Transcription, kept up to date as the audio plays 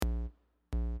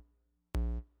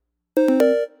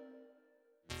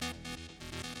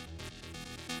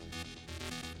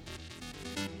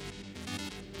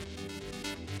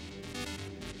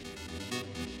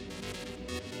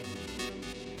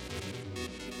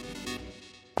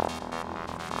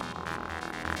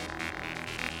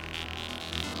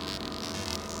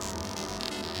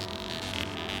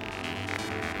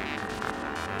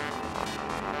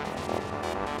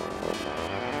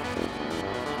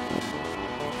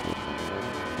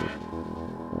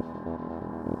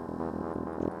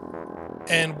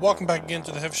And welcome back again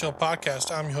to the Heavyshelf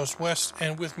podcast. I'm your host, Wes,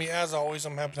 and with me, as always,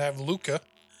 I'm happy to have Luca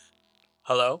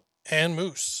Hello. and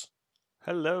Moose.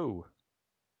 Hello.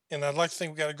 And I'd like to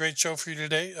think we got a great show for you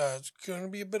today. It's going to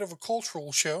be a bit of a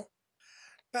cultural show.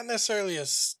 Not necessarily a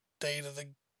state of the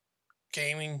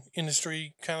gaming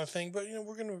industry kind of thing, but,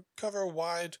 we're going to cover a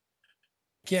wide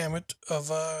gamut of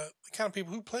the kind of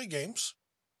people who play games,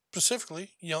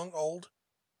 specifically young, old,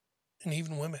 and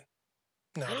even women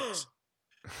nowadays.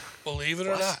 Believe it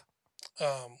or not.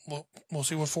 We'll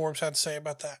see what Forbes had to say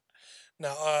about that.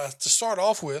 Now, to start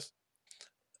off with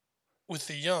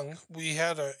the young, we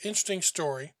had an interesting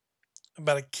story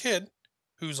about a kid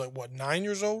who's 9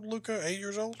 years old, Luca? 8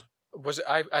 years old? Was it,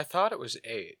 I thought it was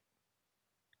 8.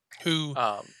 Who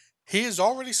he has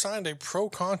already signed a pro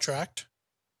contract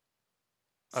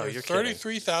for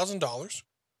 $33,000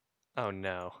 Oh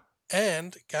no.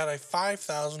 and got a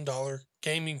 $5,000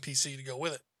 gaming PC to go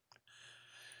with it.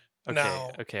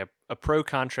 Okay. A pro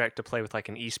contract to play with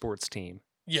an esports team.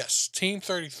 Yes, Team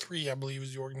 33, I believe,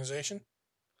 is the organization.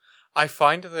 I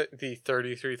find the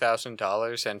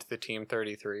 $33,000 and the Team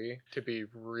 33 to be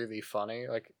really funny.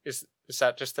 Is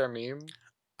that just their meme?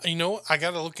 I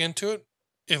got to look into it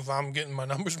if I'm getting my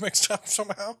numbers mixed up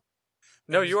somehow.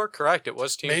 No, you are correct. It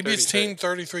was Team 33. Maybe it's Team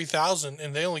 33,000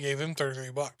 and they only gave him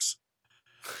 $33.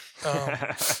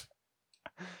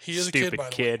 He is Stupid a kid, by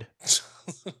the kid.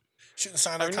 way. Shouldn't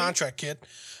sign that contract, kid.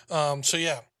 So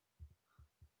yeah.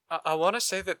 I want to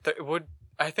say that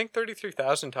I think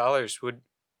 $33,000 would,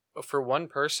 for one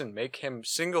person, make him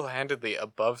single-handedly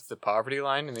above the poverty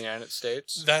line in the United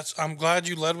States. I'm glad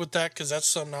you led with that because that's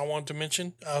something I wanted to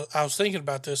mention. I was thinking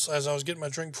about this as I was getting my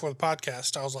drink before the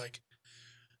podcast. I was like,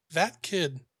 that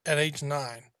kid at age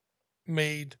 9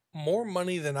 made more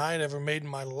money than I had ever made in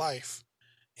my life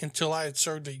until I had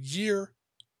served a year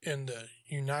in the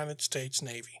United States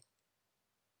Navy.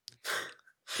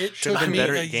 It took me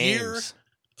a year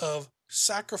of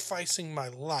sacrificing my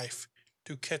life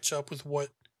to catch up with what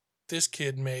this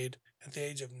kid made at the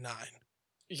age of 9.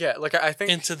 Yeah, I think...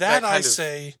 And to that I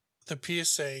say, the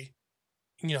PSA,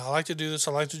 I like to do this.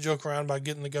 I like to joke around about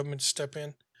getting the government to step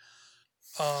in.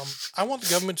 I want the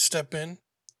government to step in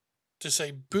to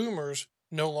say boomers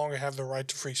no longer have the right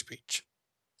to free speech.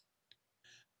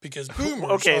 Because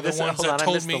boomers are the ones that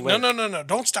told me... No,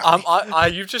 don't stop me.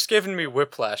 You've just given me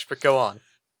whiplash, but go on.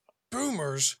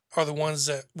 Boomers are the ones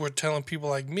that were telling people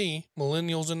like me,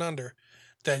 millennials and under,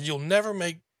 that you'll never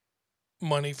make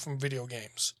money from video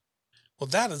games. Well,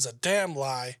 that is a damn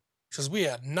lie, because we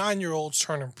had 9-year-olds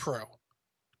turning pro.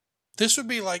 This would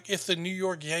be like if the New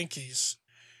York Yankees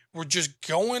were just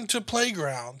going to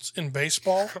playgrounds in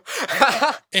baseball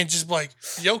and just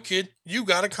yo, kid, you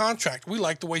got a contract. We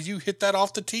like the way you hit that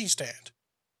off the tee stand.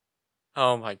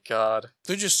 Oh, my God.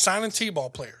 They're just signing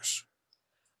t-ball players.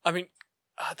 I mean,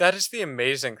 that is the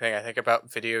amazing thing, I think,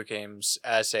 about video games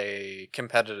as a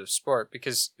competitive sport,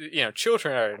 because,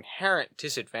 children are at an inherent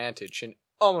disadvantage in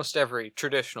almost every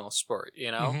traditional sport,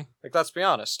 Mm-hmm. Let's be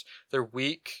honest. They're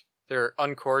weak. They're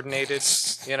uncoordinated,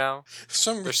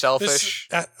 They're selfish.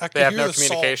 They have no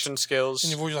communication skills.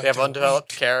 They have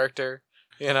undeveloped character,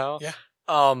 Yeah.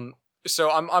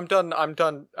 So I'm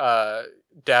done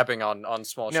dabbing on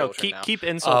small children now. Keep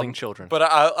insulting children. But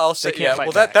I'll say,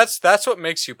 that's what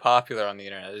makes you popular on the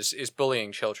internet is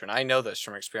bullying children. I know this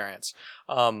from experience.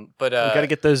 But we got to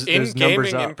get those in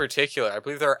numbers gaming up. in particular, I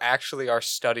believe there actually are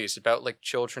studies about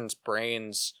children's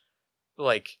brains,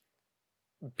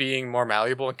 being more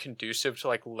malleable and conducive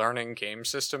to learning game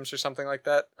systems or something like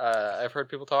that. I've heard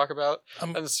people talk about,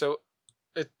 and so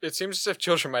it seems as if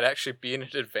children might actually be an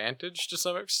advantage to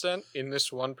some extent in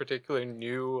this one particular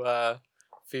new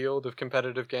field of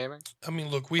competitive gaming. I mean,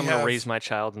 look, I'm going to raise my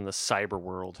child in the cyber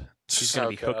world. He's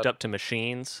going to be hooked up to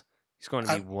machines. He's going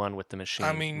to be one with the machine.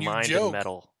 I mean, Mind you joke, and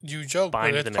metal. You joke,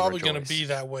 but it's probably going to be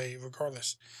that way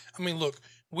regardless. I mean, look,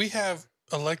 we have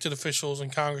elected officials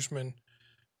and congressmen.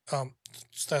 That's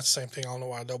the same thing. I don't know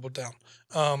why I doubled down.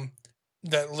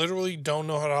 That literally don't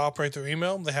know how to operate their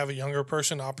email. They have a younger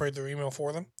person operate their email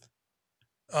for them.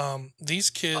 These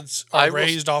kids are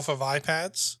raised off of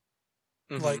iPads.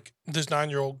 Mm-hmm. This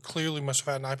 9-year-old clearly must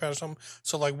have had an iPad or something.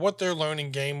 So what they're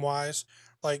learning game wise,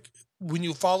 when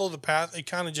you follow the path, it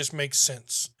kind of just makes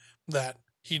sense that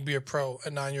he'd be a pro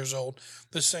at 9 years old.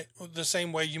 The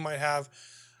same way you might have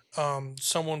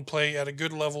someone play at a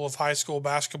good level of high school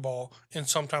basketball, and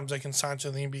sometimes they can sign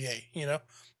to the NBA. You know,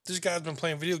 this guy's been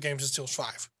playing video games since he was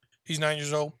 5. He's 9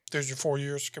 years old. There's your 4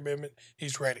 years commitment.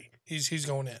 He's ready. He's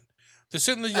going in. This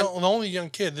isn't the only young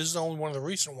kid. This is only one of the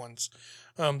recent ones.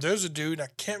 There's a dude, I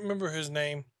can't remember his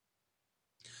name,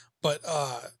 but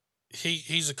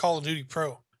he's a Call of Duty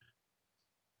pro.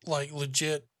 Like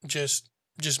legit, just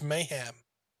mayhem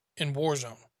in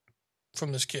Warzone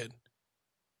from this kid.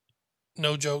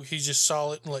 No joke. He's just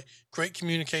solid, like great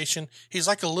communication. He's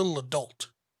like a little adult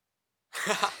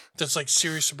that's like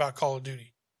serious about Call of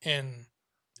Duty, and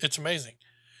it's amazing.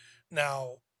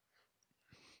 Now,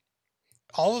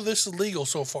 all of this is legal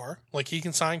so far. Like he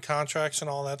can sign contracts and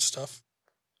all that stuff.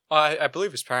 I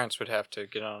believe his parents would have to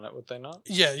get on it, would they not?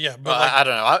 Yeah. But I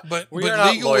don't know. But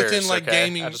legal lawyers, within like okay?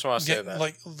 gaming. I just want to say that.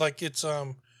 Like it's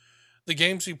the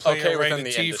games he play are rated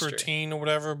T industry. for teen or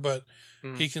whatever, but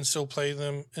he can still play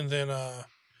them. And then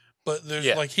but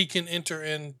there's like he can enter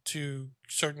into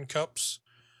certain cups,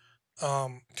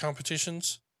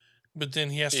 competitions, but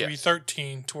then he has to be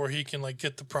 13 to where he can like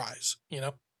get the prize. You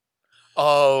know.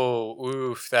 Oh,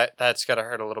 oof! That's gotta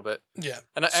hurt a little bit. Yeah,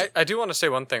 and I do want to say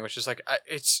one thing, which is like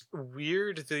it's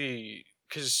weird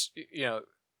because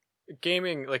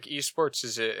gaming, like esports,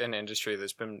 is an industry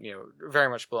that's been very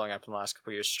much blowing up in the last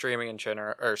couple of years. Streaming in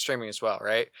general, or streaming as well,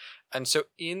 right? And so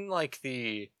in like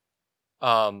the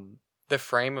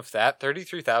frame of that,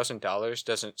 $33,000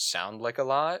 doesn't sound like a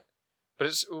lot, but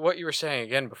it's what you were saying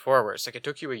again before, where it's like it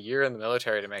took you a year in the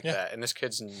military to make that, and this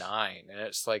kid's 9, and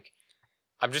it's like.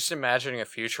 I'm just imagining a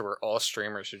future where all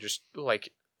streamers are just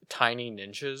like tiny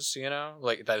ninjas,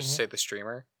 like that is to say the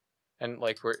streamer, and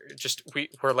like we're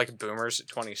like boomers at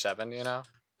 27,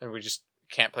 and we just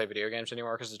can't play video games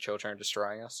anymore because the children are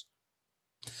destroying us.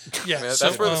 Yeah, I mean,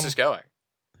 that's where this is going.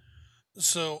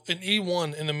 So in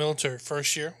E1 in the military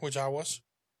first year, which I was,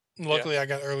 luckily I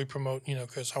got early promoted,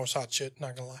 because I was hot shit,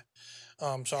 not gonna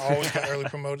lie. So I always got early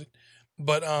promoted,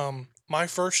 but my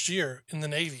first year in the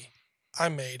Navy, I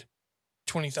made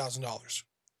 $20,000.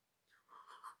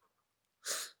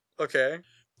 Okay.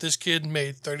 This kid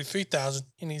made $33,000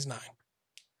 and he's 9.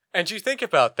 And you think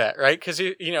about that, right? Because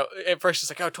at first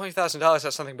it's like, oh, $20,000,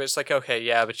 that's something, but it's like, okay,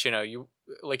 yeah, but you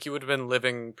would have been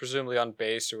living presumably on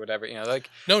base or whatever, like.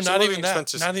 No, not even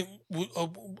that. Not even.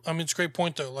 I mean, it's a great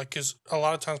point though, like, because a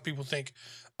lot of times people think,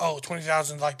 oh,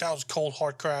 $20,000, like that was cold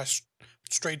hard crash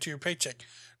straight to your paycheck.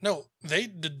 No, they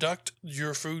deduct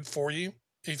your food for you.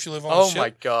 If you live on the ship,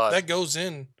 my God, that goes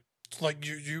in like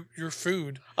your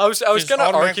food. I was gonna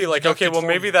argue like, okay, well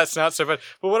maybe that's not so bad.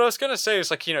 But what I was gonna say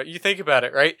is like, you think about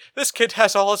it, right? This kid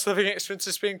has all his living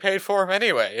expenses being paid for him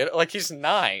anyway. Like he's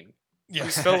 9. Yeah.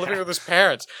 He's still living with his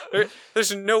parents.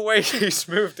 There's no way he's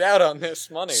moved out on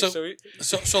this money. So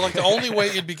like the only way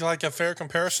it'd be like a fair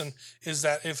comparison is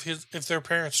that if their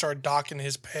parents start docking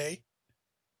his pay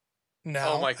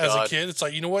now as a kid, it's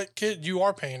like, you know what, kid, you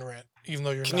are paying rent. Even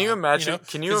though you're Can you imagine?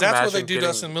 Because that's what they do to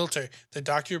us in the military. They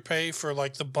dock your pay for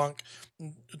like the bunk,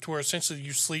 to where essentially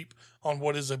you sleep on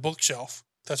what is a bookshelf.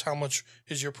 That's how much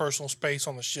is your personal space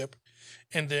on the ship,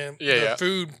 and then the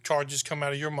food charges come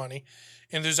out of your money.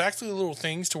 And there's actually little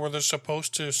things to where they're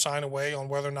supposed to sign away on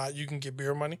whether or not you can get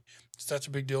beer money. So that's a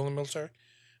big deal in the military.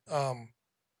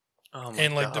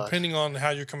 Depending on how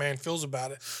your command feels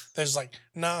about it, there's like,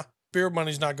 nah, beer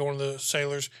money's not going to the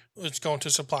sailors. It's going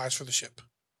to supplies for the ship.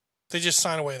 They just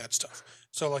sign away that stuff.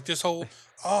 So like this whole,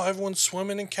 everyone's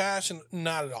swimming in cash, and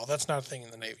not at all. That's not a thing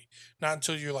in the Navy. Not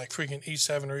until you're like freaking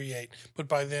E7 or E8. But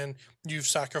by then you've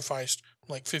sacrificed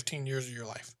like 15 years of your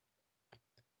life.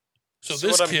 So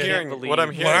this what kid,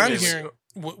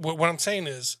 what I'm saying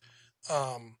is,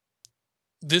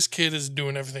 this kid is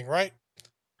doing everything right,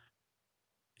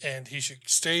 and he should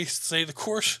stay the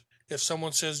course. If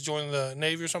someone says join the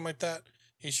Navy or something like that,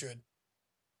 he should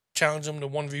challenge them to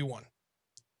 1v1.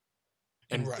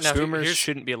 And boomers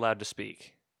shouldn't be allowed to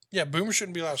speak. Yeah, boomers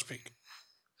shouldn't be allowed to speak.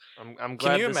 I'm glad.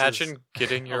 Can you imagine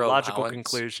getting your logical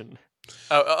conclusion?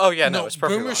 Oh yeah, no, it's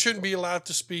perfect. Boomers shouldn't be allowed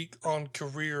to speak on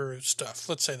career stuff.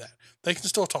 Let's say that they can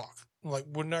still talk. Like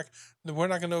we're not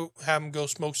going to have them go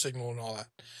smoke signal and all that.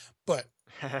 But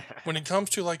when it comes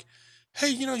to like, hey,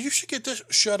 you should get this.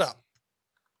 Shut up.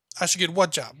 I should get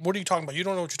what job? What are you talking about? You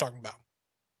don't know what you're talking about.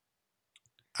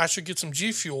 I should get some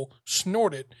G Fuel,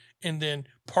 snort it, and then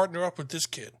partner up with this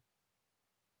kid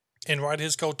and ride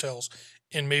his coattails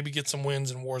and maybe get some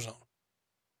wins in Warzone.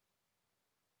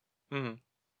 Mm-hmm.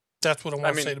 That's what I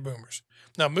want to say to boomers.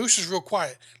 Now, Moose is real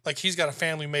quiet. Like, he's got a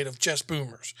family made of just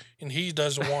boomers, and he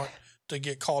doesn't want to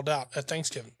get called out at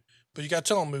Thanksgiving. But you got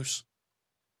to tell him, Moose,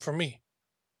 for me.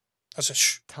 I said,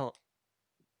 shh.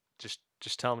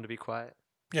 Just tell him to be quiet.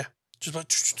 Yeah. Just like,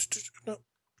 no.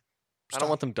 I don't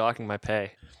want them docking my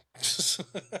pay. So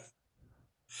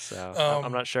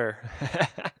I'm not sure.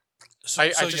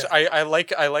 I like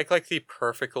the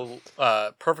perfect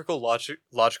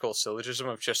logical syllogism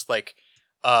of just like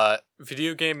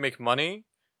video game make money,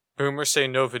 boomers say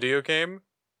no video game,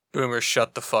 boomers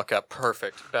shut the fuck up.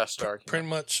 Perfect. Best argument. Pretty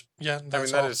much. Yeah.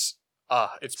 That's that is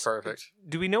it's perfect.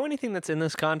 Do we know anything that's in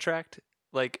this contract?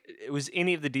 Like, was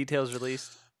any of the details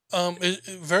released?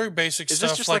 Very basic stuff. Is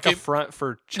this just like a front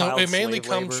for child it mainly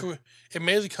labor? It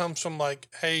mainly comes from like,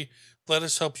 hey, let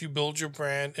us help you build your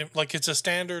brand. Like, it's a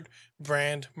standard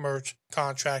brand merch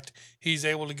contract. He's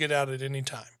able to get out at any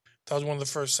time. That was one of the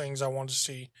first things I wanted to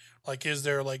see. Like, is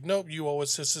there like, nope, you owe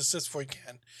us this before you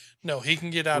can. No, he can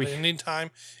get out at any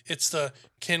time. It's the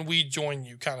can we join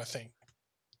you kind of thing.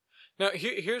 Now,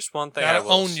 here's one thing I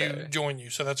will own say. you, join you.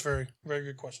 So that's very, very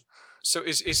good question. So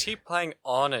is he playing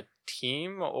on a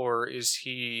team or is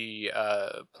he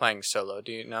playing solo?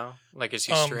 Do you know? Like, is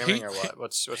he streaming or what?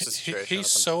 What's the situation? He's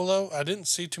solo. I didn't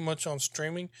see too much on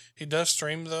streaming. He does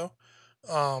stream though.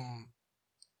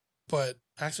 But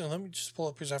actually, let me just pull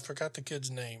up because I forgot the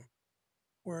kid's name.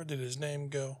 Where did his name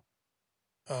go?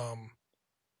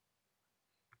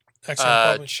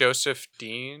 Joseph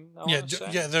Dean. Yeah,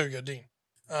 there you go, Dean.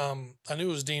 I knew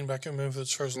it was Dean, but I couldn't remember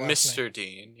his first last name. Mr.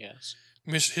 Dean, yes.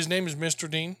 His name is Mr.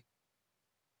 Dean.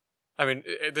 I mean,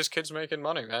 this kid's making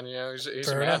money, man. You know, he's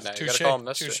a man enough. now. You gotta call him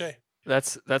Mr. Touché.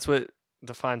 That's what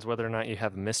defines whether or not you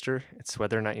have a Mister. It's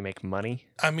whether or not you make money.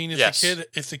 I mean, if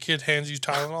the kid hands you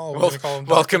Tylenol, we're gonna call him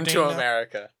Dr. Welcome Dean to now.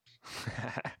 America.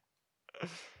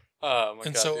 Oh my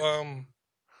and God, so, dude.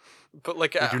 But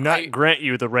like, we do not grant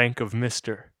you the rank of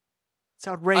Mister. It's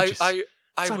outrageous. I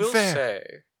it's will unfair. say,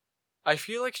 I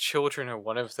feel like children are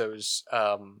one of those.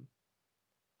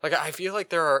 Like, I feel like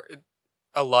there are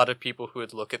a lot of people who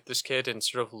would look at this kid and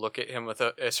sort of look at him with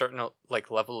a certain like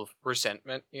level of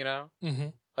resentment, you know? Mm-hmm.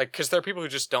 Like, because there are people who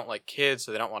just don't like kids,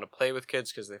 so they don't want to play with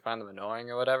kids because they find them annoying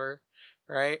or whatever,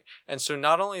 right? And so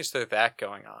not only is there that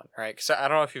going on, right? Because I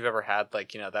don't know if you've ever had,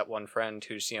 like, you know, that one friend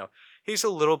who's, you know, he's a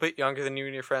little bit younger than you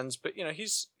and your friends, but,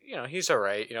 he's all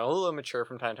right, a little immature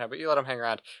from time to time, but you let him hang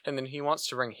around, and then he wants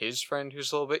to bring his friend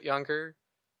who's a little bit younger,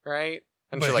 right?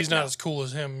 And but he's like, not as cool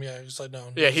as him. Yeah, he's like,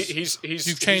 no. Yeah, he's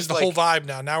you've changed the whole vibe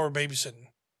now. Now we're babysitting.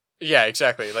 Yeah,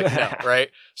 exactly. Like, no, right?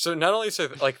 So not only is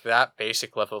it like that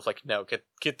basic level of like, no,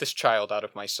 get this child out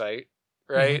of my sight,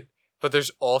 right? Mm-hmm. But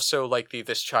there's also like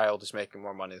this child is making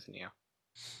more money than you,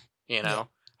 you know?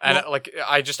 Yeah.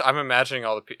 And I'm imagining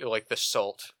all the people, like the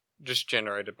salt just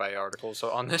generated by articles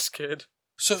on this kid.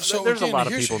 So there's again, a lot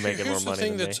of people making more money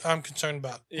than me. Here's the thing that I'm concerned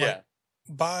about. Yeah.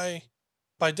 Like,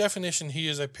 by definition, he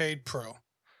is a paid pro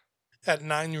at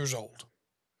 9 years old.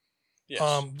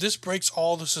 Yes. This breaks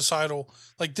all the societal,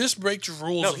 like this breaks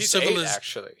rules of civilization. No, he's 8,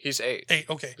 actually. He's 8. 8,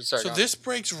 okay. So this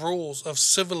breaks rules of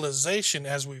civilization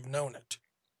as we've known it.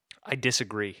 I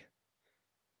disagree.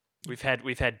 We've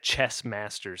had chess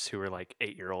masters who are like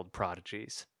 8-year-old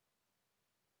prodigies.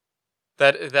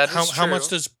 That is true.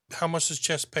 How much does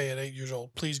chess pay at 8 years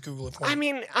old? Please Google it for me. I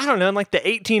mean, I don't know. In like the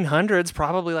 1800s,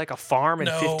 probably like a farm and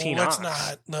 15 ox. No,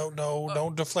 let's not. No,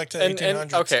 don't deflect to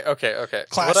 1800s. Okay.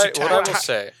 Classic what I will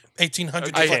say.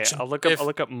 1800 deflection. I'll look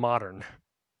up modern.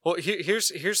 Well, here's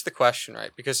the question,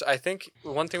 right? Because I think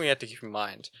one thing we have to keep in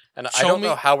mind, and I don't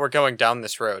know how we're going down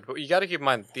this road, but you got to keep in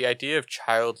mind the idea of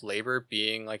child labor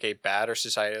being like a bad or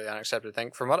societally unaccepted thing.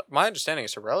 From my understanding,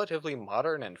 it's a relatively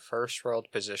modern and first world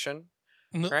position.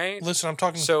 Right? Listen, I'm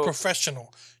talking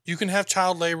professional. You can have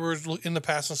child laborers in the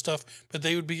past and stuff, but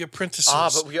they would be apprentices.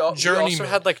 But we also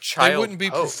had like child. They wouldn't be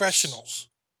popes. Professionals.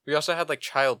 We also had like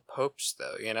child popes,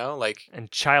 though.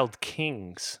 And child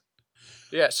kings.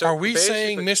 Yeah. So are we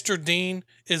saying Mr. Dean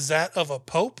is that of a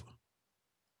pope?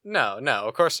 No,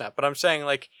 of course not. But I'm saying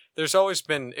like there's always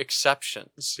been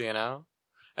exceptions,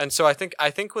 And so I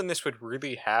think when this would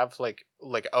really have like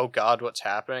oh God, what's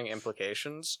happening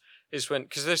implications is when,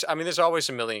 because there's always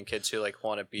a million kids who like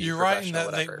want to be. You're right in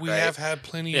that we have had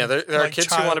plenty. Yeah, there are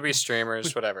kids who want to be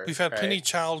streamers, whatever. We've had plenty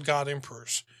child god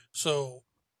emperors. So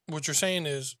what you're saying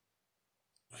is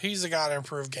he's the god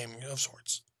emperor of gaming of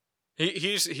sorts.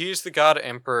 He's the god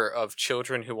emperor of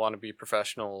children who want to be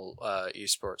professional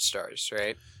esports stars,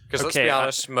 right? Because let's be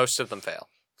honest, most of them fail.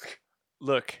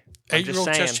 Look, 8-year-old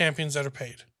chess champions that are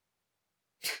paid.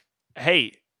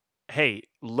 Hey,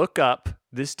 look up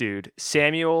this dude,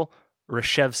 Samuel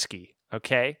Reshevsky,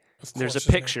 okay? There's a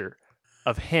picture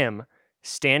of him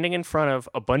standing in front of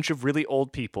a bunch of really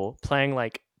old people playing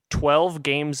like 12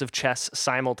 games of chess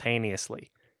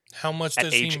simultaneously. How much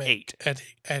does he make at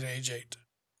age 8?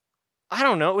 I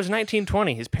don't know. It was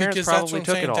 1920. His parents because probably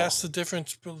took it all. That's the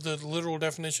difference, the literal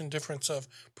definition difference of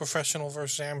professional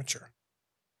versus amateur.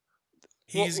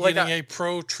 He's getting a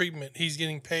pro treatment. He's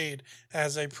getting paid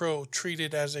as a pro,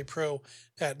 treated as a pro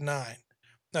at 9.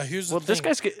 Now, here's the thing. This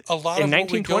guy's in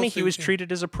 1920, he was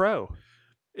treated as a pro.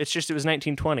 It's just it was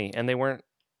 1920, and they weren't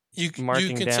marking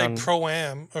down. You can say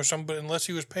pro-am or something, but unless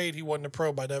he was paid, he wasn't a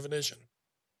pro by definition.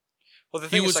 Well, the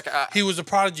thing is, he was a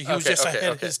prodigy. He was just ahead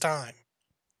of his time.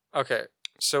 Okay,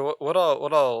 so what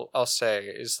I'll say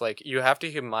is like you have to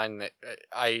keep in mind that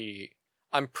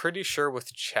I'm pretty sure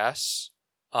with chess,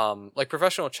 like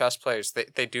professional chess players,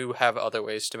 they do have other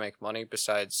ways to make money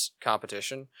besides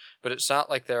competition, but it's not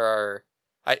like there are.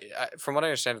 I from what I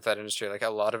understand of that industry, like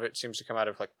a lot of it seems to come out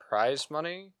of like prize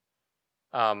money,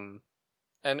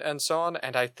 and so on.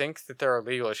 And I think that there are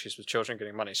legal issues with children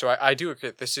getting money. So I do agree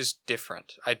that this is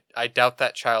different. I doubt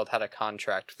that child had a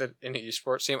contract with an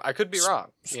esports team. I could be wrong.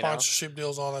 Sponsorship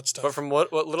deals, all that stuff. But from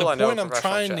what little I know, the point I'm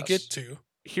trying to get to.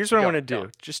 Here's what I'm going to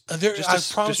do. I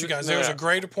promise you guys, there's a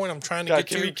greater point I'm trying to get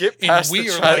to. Can we get past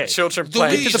the children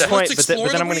playing? Get to the point, but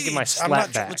then I'm going to get my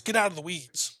slap back. Let's get out of the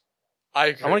weeds.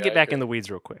 I want to get back in the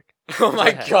weeds real quick. Oh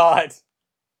my god.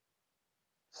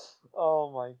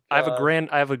 Oh my god.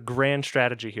 I have a grand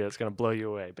strategy here that's going to blow you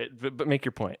away. But make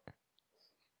your point.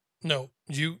 No,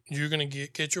 you're going to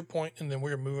get your point, and then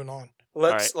we're moving on.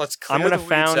 Let's clear I'm going to the weeds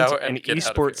found out an and get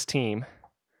esports team.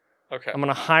 Okay. I'm going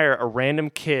to hire a random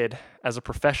kid as a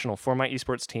professional for my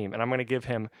esports team, and I'm going to give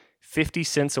him 50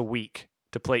 cents a week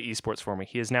to play esports for me.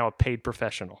 He is now a paid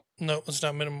professional. No, it's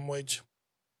not minimum wage.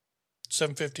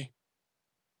 $7.50.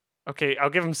 Okay, I'll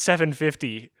give him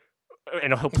 $7.50,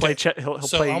 and he'll play. He'll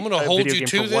play. I'm going to hold you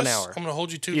to this. 1 hour. I'm going to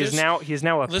hold you to this. He is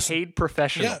now a paid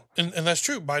professional. Yeah, and that's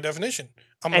true by definition.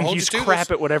 And he's crap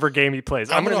at whatever game he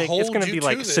plays. It's going to be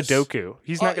like Sudoku.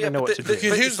 He's not going to know what to do.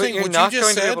 Here's the thing: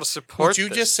 what you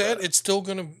just said, it's still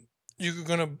going to.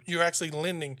 You're actually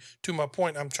lending to my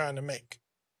point I'm trying to make.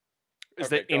 Is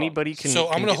that anybody can?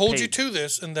 So I'm going to hold you to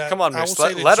this, and that come on, Moose.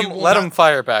 Let him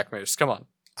fire back, Moose. Come on.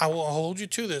 I will hold you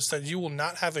to this, that you will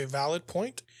not have a valid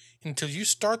point until you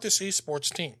start this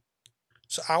esports team.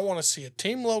 So I want to see a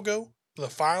team logo, the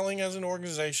filing as an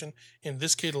organization, and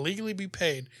this kid legally be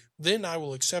paid. Then I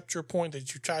will accept your point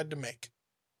that you tried to make.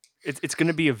 It's going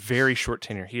to be a very short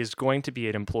tenure. He is going to be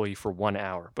an employee for 1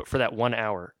 hour, but for that 1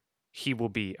 hour, he will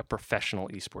be a professional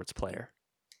esports player.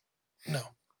 No.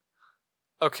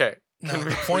 Okay. No,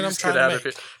 the point I'm trying to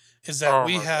make is that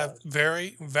we have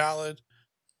very valid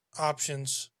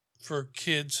options for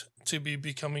kids to be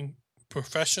becoming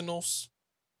professionals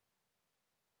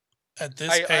at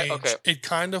this age. Okay. It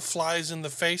kind of flies in the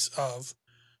face of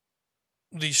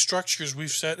the structures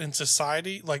we've set in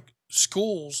society, like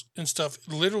schools and stuff.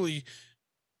 Literally,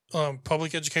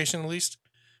 public education at least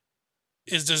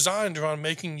is designed around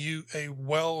making you a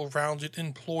well-rounded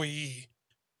employee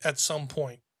at some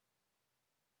point.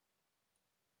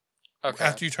 Okay.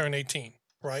 After you turn 18,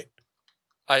 right?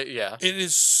 Yeah. It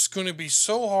is going to be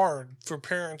so hard for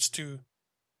parents to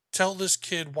tell this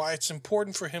kid why it's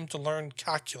important for him to learn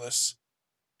calculus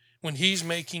when he's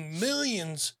making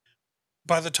millions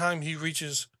by the time he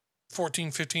reaches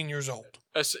 14, 15 years old.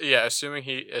 Assuming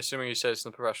he says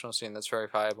in the professional scene, that's very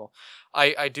viable.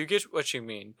 I do get what you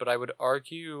mean, but I would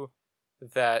argue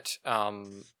that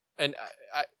and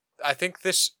I think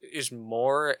this is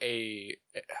more an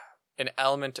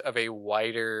element of a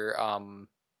wider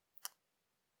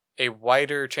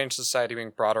change in society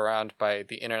being brought around by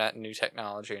the internet and new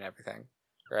technology and everything,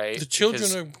 right? The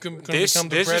children are going to become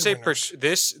the breadwinners.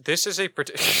 This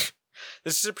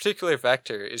is a particular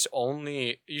vector. Is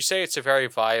only you say it's a very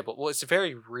viable. Well, it's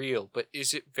very real, but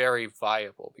is it very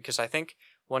viable? Because I think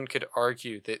one could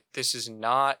argue that this is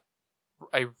not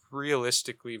a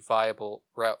realistically viable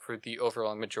route for the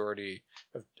overall majority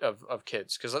of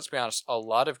kids. Because let's be honest, a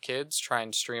lot of kids try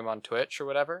and stream on Twitch or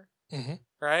whatever,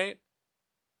 right?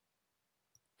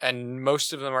 And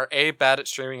most of them are A, bad at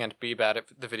streaming, and B, bad at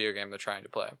the video game they're trying to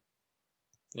play.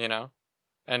 You know?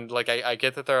 And, like, I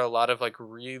get that there are a lot of, like,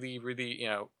 really, really,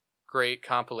 great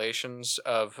compilations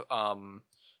of,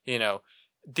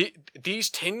 these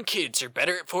 10 kids are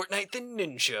better at Fortnite than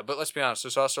Ninja. But let's be honest,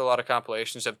 there's also a lot of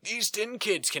compilations of these 10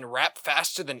 kids can rap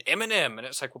faster than Eminem. And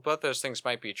it's like, well, both those things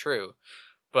might be true.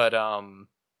 But,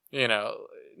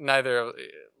 neither,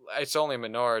 it's only a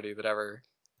minority that ever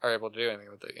are able to do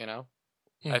anything with it, you know?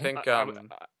 I think I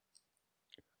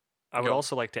would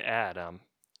also like to add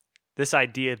this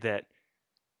idea that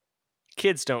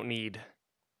kids don't need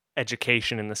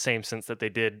education in the same sense that they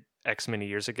did X many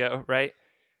years ago, right?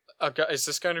 Is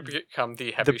this going to become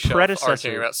the Heavyshelf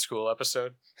arguing about school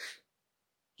episode?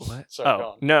 What?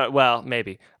 Sorry, no. Well,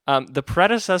 maybe. The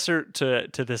predecessor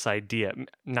to this idea,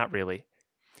 not really.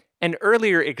 An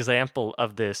earlier example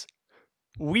of this,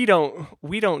 we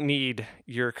don't need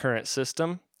your current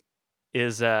system,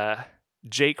 is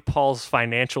Jake Paul's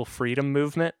financial freedom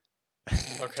movement.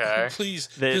 Okay. Please.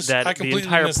 The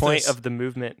entire point of the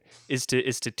movement is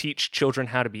to teach children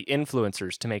how to be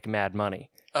influencers to make mad money.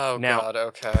 Oh, now, God,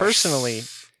 okay. Personally,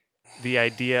 the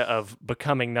idea of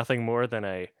becoming nothing more than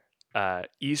a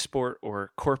esport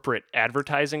or corporate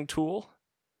advertising tool,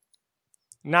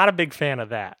 not a big fan of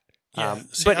that. Yeah,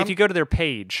 if you go to their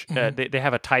page, they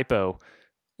have a typo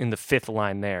in the 5th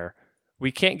line there.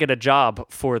 We can't get a job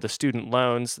for the student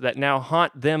loans that now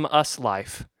haunt us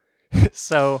life.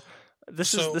 So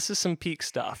this is some peak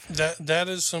stuff. That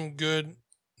is some good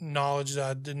knowledge that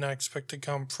I did not expect to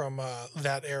come from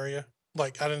that area.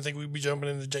 Like, I didn't think we'd be jumping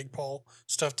into Jake Paul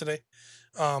stuff today.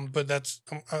 But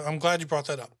I'm glad you brought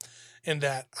that up. And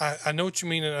that I know what you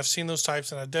mean, and I've seen those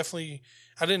types, and I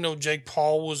didn't know Jake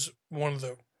Paul was one of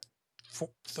the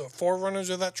forerunners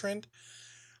of that trend.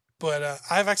 But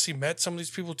I've actually met some of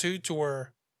these people too, to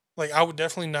where, like, I would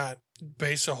definitely not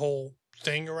base a whole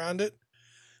thing around it.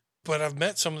 But I've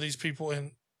met some of these people,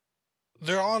 and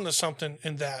they're on to something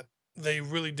in that they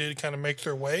really did kind of make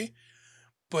their way,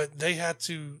 but they had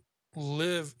to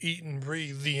live, eat, and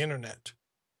breathe the internet.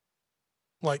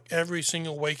 Like, every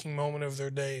single waking moment of their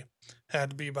day had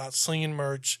to be about slinging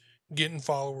merch, getting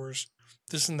followers,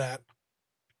 this and that.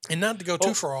 And not to go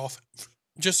too far off,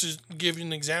 just to give you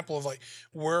an example of, like,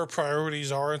 where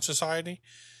priorities are in society.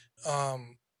 This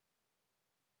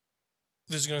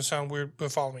is going to sound weird,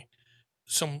 but follow me.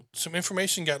 Some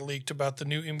information got leaked about the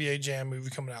new NBA Jam movie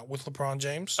coming out with LeBron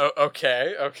James. Oh,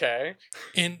 okay.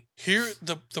 And here,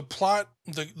 the plot,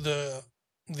 the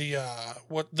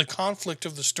conflict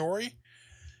of the story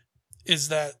is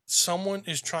that someone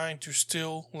is trying to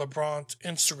steal LeBron's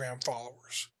Instagram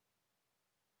followers.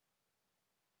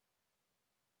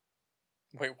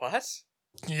 Wait, what?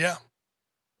 Yeah.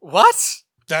 What?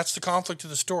 That's the conflict of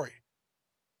the story.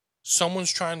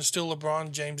 Someone's trying to steal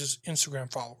LeBron James's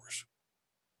Instagram followers.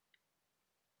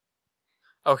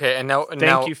 Okay, and now...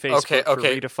 Thank you, Facebook, for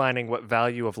redefining what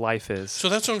value of life is. So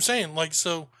that's what I'm saying. Like,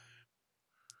 so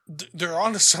they're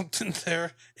onto something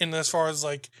there, and as far as,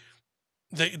 like,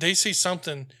 they see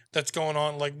something that's going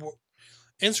on. Like,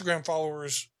 Instagram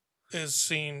followers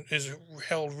is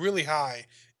held really high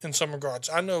in some regards.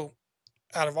 I know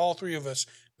out of all 3 of us,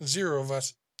 0 of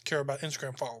us care about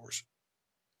Instagram followers.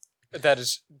 That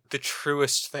is the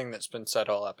truest thing that's been said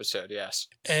all episode, yes.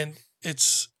 And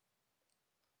it's...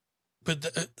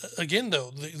 But again, though,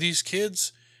 these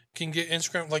kids can get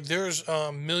Instagram. Like, there's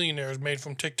millionaires made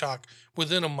from TikTok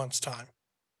within a month's time.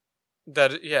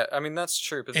 Yeah, I mean, that's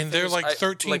true. But and they're like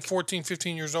 13, 14,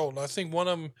 15 years old. I think one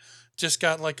of them just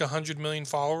got like 100 million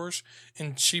followers,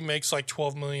 and she makes like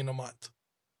 12 million a month.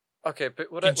 Okay,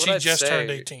 but she just turned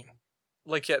 18.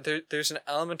 Like, yeah, there's an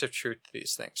element of truth to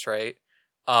these things, right?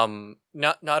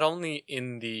 Not only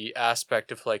in the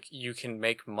aspect of, like, you can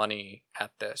make money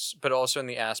at this, but also in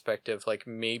the aspect of, like,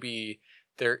 maybe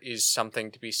there is something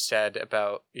to be said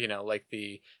about, you know, like,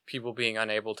 the people being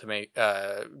unable to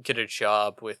get a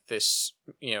job with this,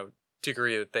 you know,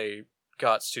 degree that they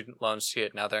got student loans to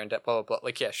get, now they're in debt, blah, blah, blah.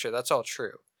 Like, yeah, sure, that's all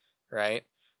true, right?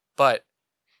 But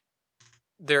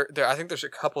I think there's a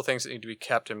couple things that need to be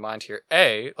kept in mind here.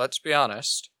 A, let's be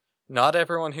honest, not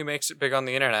everyone who makes it big on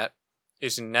the internet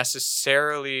is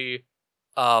necessarily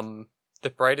the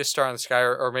brightest star in the sky,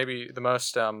 or maybe the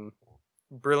most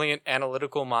brilliant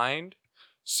analytical mind.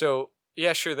 So,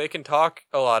 yeah, sure, they can talk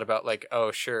a lot about, like,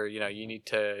 oh, sure, you know, you need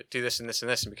to do this and this and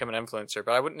this and become an influencer,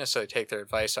 but I wouldn't necessarily take their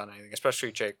advice on anything,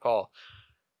 especially Jake Paul.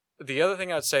 The other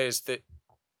thing I'd say is that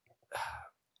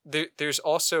there's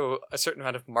also a certain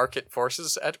amount of market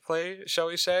forces at play, shall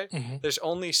we say. Mm-hmm. There's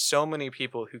only so many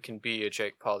people who can be a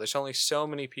Jake Paul. There's only so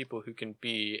many people who can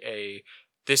be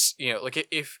you know, like,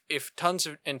 if tons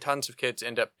of kids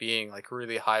end up being, like,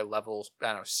 really high level, I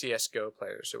don't know, CSGO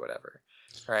players or whatever,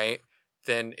 right?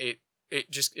 Then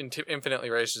it just infinitely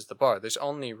raises the bar. There's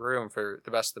only room for the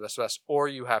best of the best of the best, or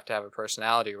you have to have a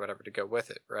personality or whatever to go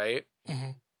with it, right?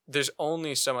 Mm-hmm. There's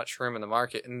only so much room in the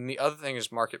market. And the other thing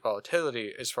is market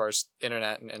volatility as far as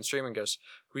internet and streaming goes.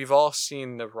 We've all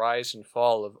seen the rise and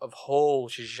fall of whole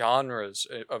genres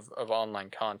of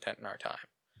online content in our time,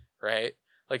 right?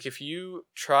 Like, if you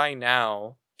try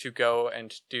now to go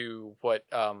and do what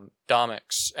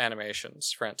Domix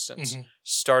Animations, for instance, mm-hmm.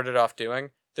 started off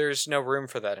doing, there's no room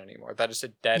for that anymore. That is a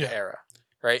dead era,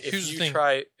 right? Here's if you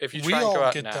try and go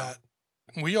out now,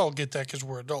 we all get that because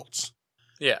we're adults.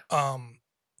 Yeah.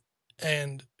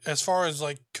 And as far as,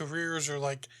 like, careers or,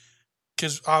 like,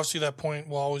 because obviously that point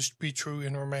will always be true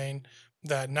and remain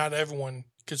that not everyone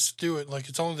gets to do it. Like,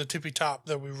 it's only the tippy top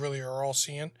that we really are all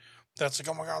seeing. That's like,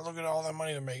 oh my God, look at all that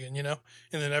money they're making, and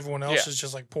then everyone else is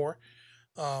just like poor.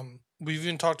 We've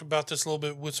even talked about this a little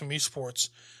bit with some esports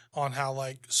on how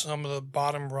like some of the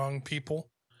bottom rung people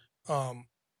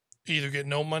either get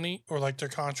no money or like they're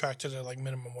contracted at like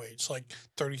minimum wage, like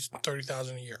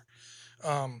 30,000 a year.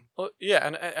 Well, yeah,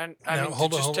 and I now, mean,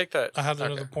 hold on, take that. I have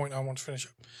another point I want to finish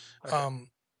up. Okay.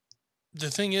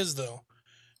 The thing is, though,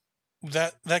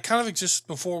 that kind of existed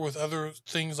before with other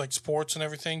things like sports and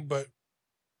everything, but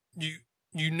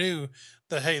you knew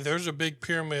that, hey, there's a big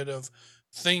pyramid of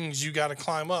things you got to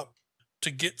climb up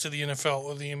to get to the NFL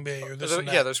or the NBA or this and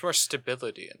that. Yeah, there's more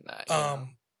stability in that.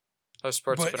 Those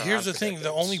sports. But here's the thing: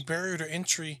 the only barrier to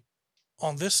entry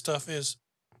on this stuff is,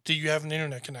 do you have an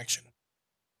internet connection?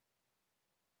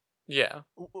 Yeah.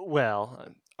 Well,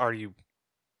 are you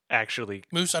actually,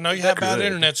 Moose? I know you have bad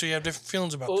internet, so you have different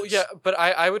feelings about this. Well, yeah, but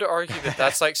I would argue that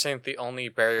that's like saying the only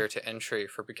barrier to entry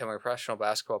for becoming a professional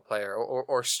basketball player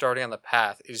or starting on the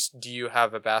path is, do you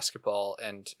have a basketball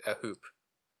and a hoop?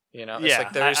 It's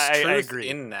like there's truth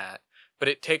in that, but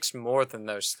it takes more than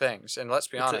those things. And let's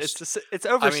be honest, it's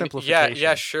oversimplification. I mean,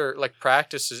 yeah, sure. Like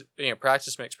practice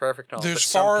makes perfect.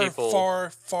 There's but far, some people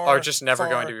far are just never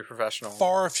going to be professional.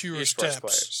 Far fewer steps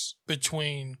players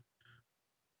between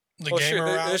the gamer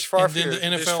route and then the NFL.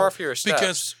 There's far fewer steps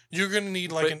because you're going to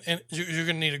need you're going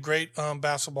to need a great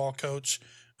basketball coach,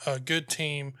 a good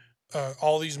team,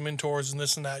 all these mentors and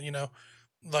this and that.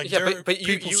 Like but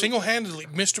people single-handedly.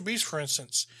 Mr. Beast, for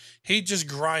instance, he just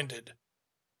grinded,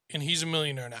 and he's a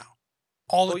millionaire now.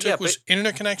 All it took was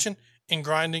internet connection and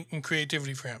grinding and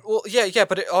creativity for him. Well, yeah,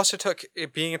 but it also took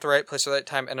it being at the right place at the right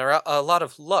time and a lot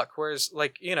of luck. Whereas,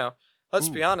 like, let's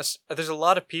be honest, there's a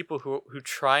lot of people who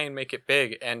try and make it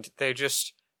big, and they're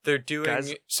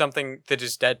doing something that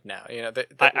is dead now.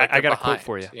 I got a quote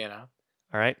for you.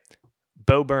 All right,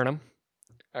 Bo Burnham,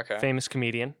 famous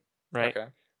comedian, right? Okay.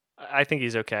 I think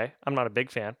he's okay. I'm not a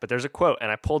big fan, but there's a quote, and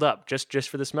I pulled up just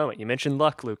for this moment. You mentioned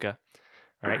luck, Luca.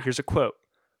 All right, here's a quote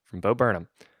from Bo Burnham.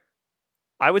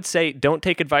 I would say don't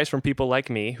take advice from people like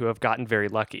me who have gotten very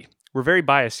lucky. We're very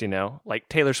biased, like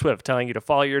Taylor Swift telling you to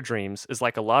follow your dreams is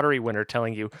like a lottery winner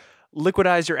telling you,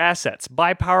 liquidize your assets,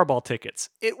 buy Powerball tickets.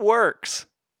 It works.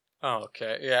 Oh,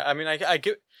 okay. Yeah, I mean, I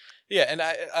get... Yeah, and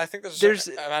I think there's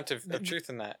an amount of truth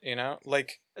in that,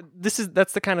 Like,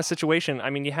 that's the kind of situation. I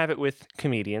mean, you have it with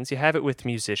comedians, you have it with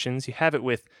musicians, you have it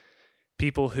with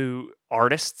people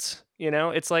artists,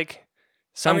 It's like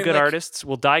some good artists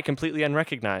will die completely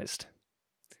unrecognized.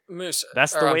 Moose,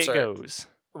 that's the way it goes.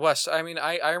 Wes, I mean,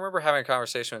 I remember having a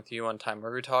conversation with you one time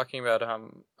where we were talking about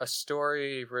a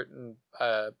story written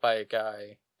by a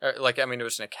guy. It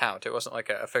was an account. It wasn't like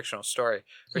a fictional story.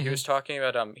 But he was talking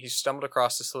about he stumbled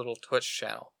across this little Twitch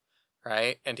channel,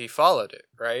 right? And he followed it,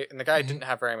 right? And the guy didn't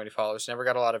have very many followers, never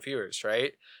got a lot of viewers,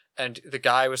 right? And the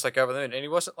guy was like over the moon, and he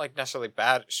wasn't like necessarily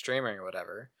bad at streaming or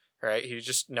whatever, right? He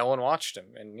just, no one watched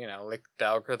him, and like the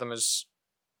algorithm is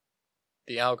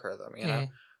the algorithm,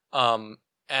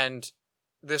 and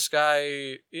this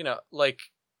guy, like,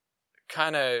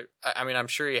 kind of, I mean, I'm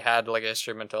sure he had like a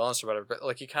history of mental illness or whatever, but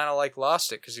like he kind of like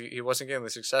lost it because he wasn't getting the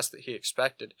success that he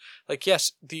expected. Like,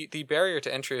 yes, the barrier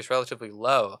to entry is relatively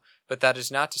low, but that is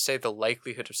not to say the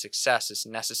likelihood of success is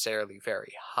necessarily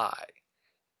very high.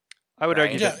 I would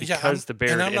argue that because the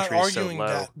barrier to entry is so low,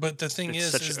 that, but the thing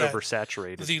is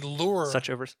oversaturated. The lure,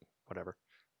 whatever.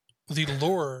 The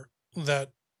lure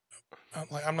that,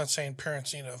 like, I'm not saying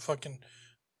parents need to fucking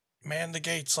man the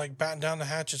gates, like batten down the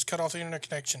hatches, cut off the internet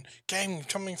connection, game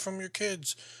coming from your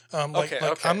kids. Okay.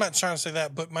 I'm not trying to say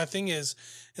that, but my thing is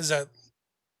that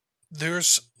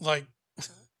there's like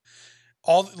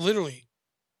literally,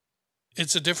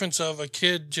 it's a difference of a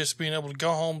kid just being able to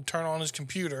go home, turn on his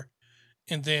computer,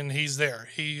 and then he's there.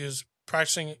 He is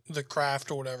practicing the craft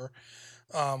or whatever.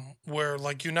 Where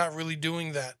like you're not really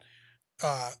doing that.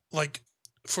 Like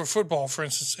for football, for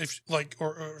instance,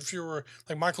 if you were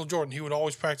like Michael Jordan, he would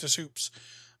always practice hoops.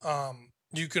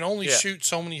 You can only shoot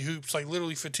so many hoops. Like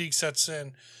literally, fatigue sets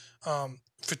in.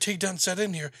 Fatigue doesn't set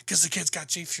in here because the kids got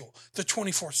G Fuel. They're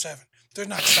 24/7. They're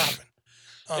not stopping.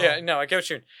 I get what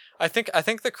you mean. I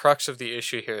think the crux of the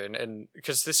issue here, and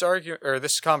because this argument or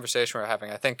this conversation we're having,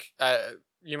 I think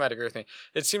you might agree with me.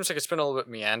 It seems like it's been a little bit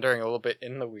meandering, a little bit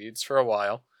in the weeds for a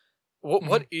while.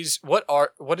 What is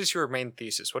your main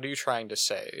thesis? What are you trying to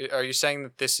say? Are you saying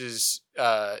that this is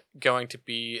going to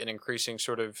be an increasing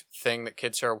sort of thing that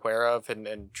kids are aware of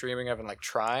and dreaming of and like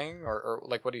trying, or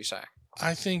like what are you saying?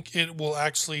 I think it will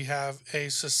actually have a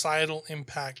societal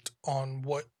impact on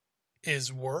what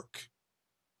is work,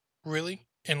 really,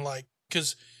 and like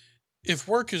because if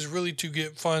work is really to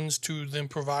get funds to then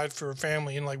provide for a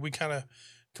family, and like we kind of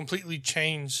completely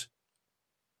change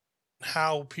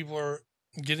how people are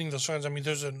getting those funds. I mean,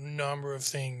 there's a number of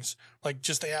things, like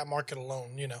just the app market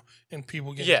alone, and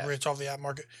people getting rich off the app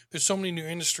market. There's so many new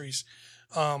industries.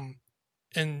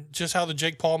 And just how the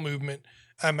Jake Paul movement,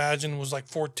 I imagine, was like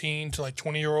 14 to like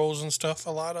 20-year-olds and stuff, a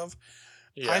lot of.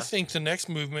 Yeah. I think the next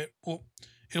movement,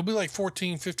 it'll be like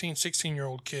 14, 15,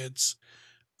 16-year-old kids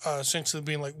essentially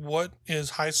being like, what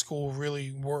is high school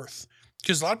really worth?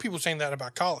 Because a lot of people are saying that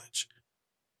about college.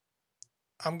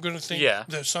 I'm going to think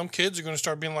that some kids are going to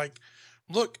start being like,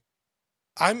 look,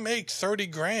 I make 30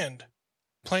 grand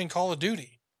playing Call of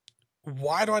Duty.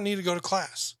 Why do I need to go to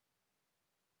class?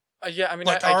 I mean,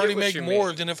 like I already make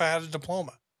more than if I had a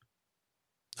diploma.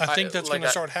 I think that's going to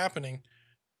start happening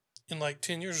in like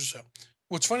 10 years or so.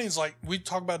 What's funny is like we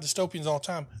talk about dystopians all the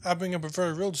time. I bring up a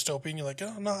very real dystopian. You're like,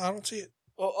 oh no, I don't see it.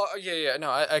 Well,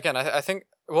 no. I think.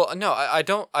 Well, no, I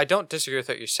don't disagree with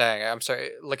what you're saying. I'm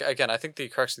sorry. Like again, I think the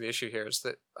crux of the issue here is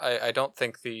that I don't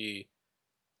think the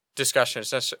discussion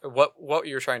is necessarily what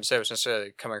you were trying to say was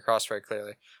necessarily coming across very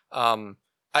clearly.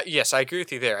 Yes, I agree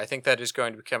with you there. I think that is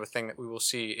going to become a thing that we will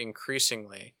see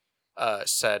increasingly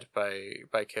said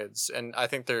by kids, and I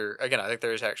think there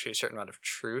is actually a certain amount of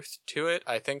truth to it.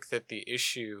 I think that the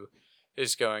issue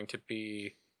is going to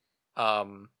be,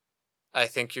 I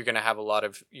think you're going to have a lot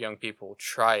of young people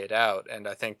try it out, and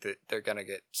I think that they're going to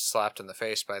get slapped in the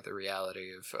face by the reality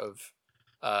of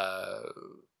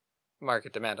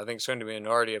market demand. I think it's going to be a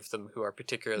minority of them who are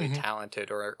particularly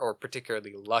talented or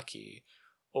particularly lucky,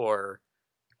 or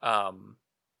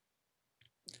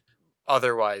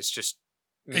otherwise just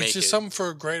it's just something for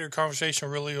a greater conversation,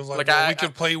 really, of like we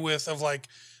could play with, of like,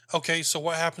 okay, so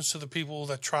what happens to the people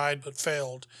that tried but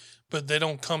failed, but they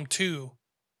don't come to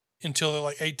until they're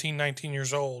like 18, 19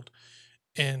 years old,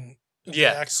 and they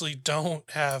actually don't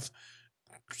have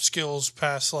skills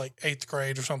past like 8th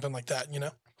grade or something like that,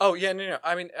 Oh yeah, no.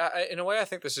 I mean, in a way, I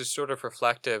think this is sort of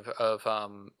reflective of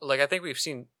like I think we've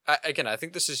seen again. I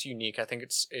think this is unique. I think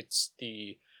it's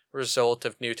the result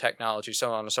of new technology,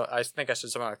 so on. So I think I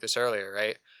said something like this earlier,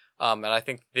 right? And I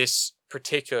think this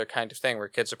particular kind of thing where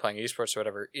kids are playing esports or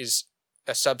whatever is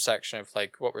a subsection of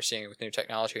like what we're seeing with new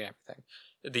technology and everything,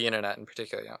 the internet in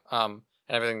particular, and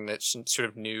everything that's sort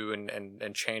of new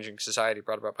and changing society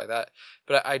brought about by that.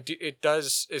 But it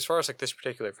does, as far as like this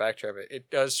particular factor of it, it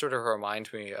does sort of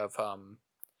remind me of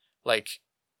like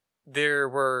there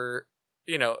were,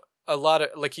 a lot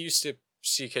of, like, you used to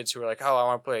see kids who were like, oh, I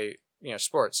want to play,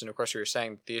 sports. And of course you were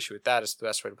saying the issue with that is the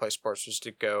best way to play sports was to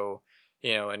go,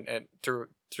 and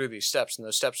through these steps, and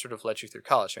those steps sort of led you through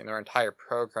college. I mean, there are entire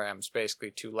programs basically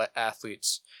to let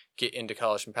athletes get into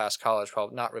college and pass college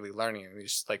while not really learning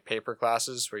these like paper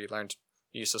classes where you learned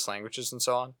useless languages and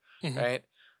so on, right?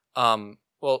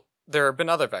 Well, there have been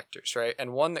other vectors, right?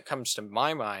 And one that comes to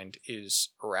my mind is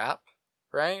rap,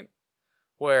 right?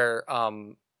 Where a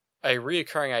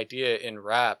reoccurring idea in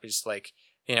rap is like,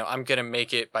 I'm gonna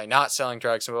make it by not selling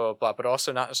drugs and blah blah blah, but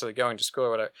also not necessarily going to school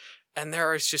or whatever. And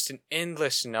there is just an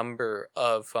endless number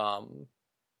of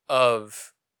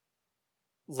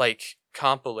like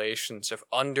compilations of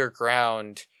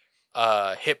underground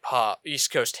hip hop,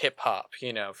 East Coast hip hop,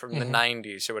 from the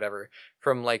 90s or whatever,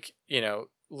 from like,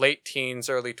 late teens,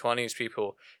 early 20s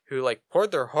people who like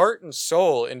poured their heart and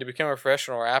soul into becoming a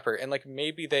professional rapper, and like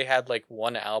maybe they had like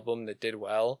one album that did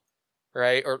well,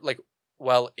 right? Or like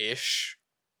well-ish,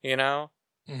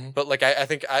 But like I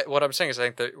think what I'm saying is I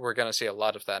think that we're gonna see a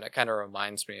lot of that, and it kind of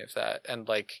reminds me of that. And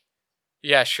like,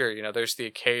 yeah, sure, there's the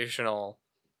occasional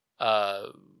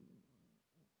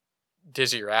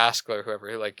Dizzy Rascal or whoever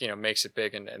who like makes it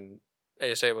big and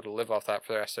is able to live off that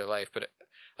for the rest of their life. But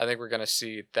I think we're gonna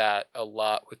see that a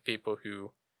lot with people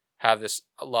who have this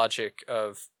logic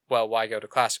of, well, why go to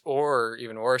class? Or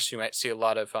even worse, you might see a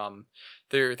lot of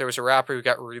there was a rapper who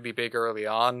got really big early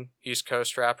on, East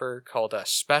Coast rapper called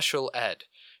Special Ed,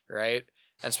 right?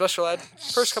 And Special Ed,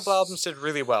 first couple albums did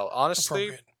really well.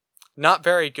 Honestly, not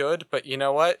very good, but you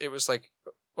know what? It was like,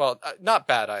 well, not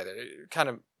bad either. Kind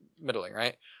of middling,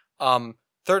 right?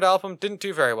 Third album didn't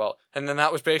do very well, and then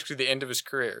that was basically the end of his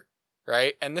career,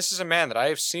 right? And this is a man that I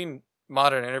have seen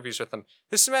modern interviews with him.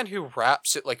 This is a man who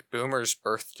raps at like boomers'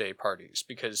 birthday parties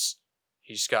because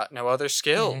he's got no other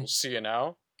skills,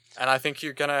 And I think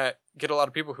you're gonna get a lot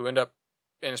of people who end up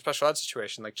in a special ed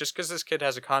situation. Like, just because this kid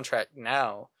has a contract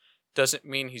now doesn't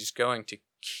mean he's going to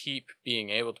keep being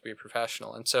able to be a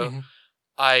professional. And so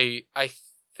I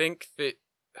think that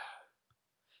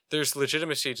there's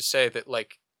legitimacy to say that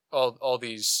like all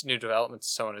these new developments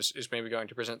and so on is maybe going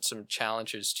to present some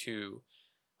challenges to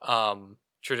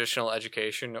traditional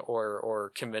education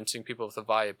or convincing people of the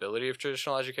viability of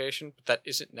traditional education, but that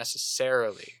isn't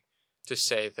necessarily to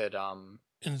say that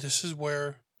and this is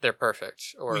where they're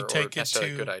perfect or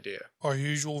necessarily a good idea. Our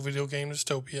usual video game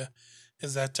dystopia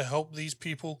is that to help these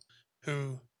people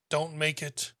who don't make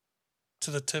it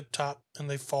to the tip top and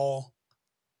they fall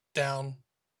down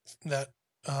that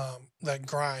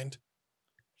grind,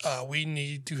 we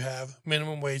need to have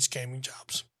minimum wage gaming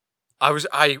jobs.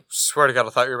 I swear to God, I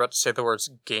thought you were about to say the words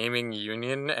gaming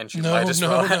union, and you might as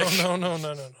well.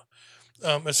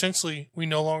 No. Essentially, we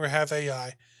no longer have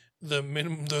AI.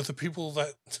 The people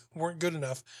that weren't good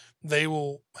enough, they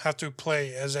will have to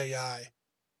play as AI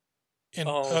in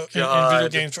video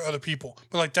games for other people.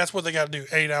 But like that's what they got to do.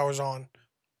 8 hours on,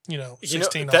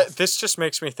 16 off. This just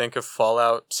makes me think of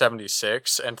Fallout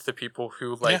 76 and the people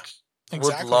who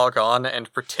would log on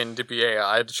and pretend to be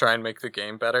AI to try and make the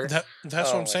game better.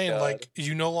 That's what I'm saying. God. Like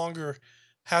you no longer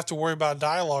have to worry about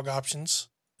dialogue options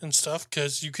and stuff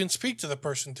because you can speak to the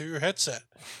person through your headset.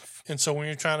 And so when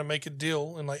you're trying to make a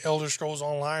deal in like Elder Scrolls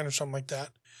Online or something like that,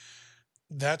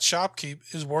 that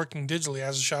shopkeep is working digitally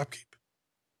as a shopkeep.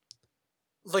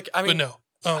 But no,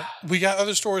 we got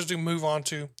other stores to move on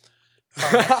to.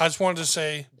 I just wanted to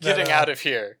say getting out of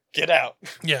here. Get out.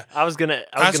 Yeah, I was gonna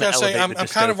say I'm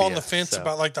kind of on the fence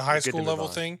about like the high school level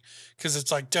thing because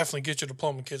it's like definitely get your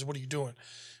diploma, kids. What are you doing?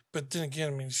 But then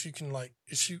again, I mean,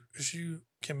 if you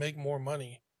can make more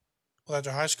money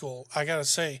after high school, I gotta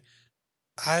say,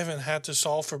 I haven't had to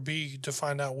solve for B to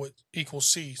find out what equals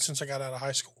C since I got out of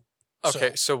high school.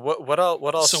 Okay, so what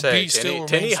I'll say to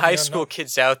any high school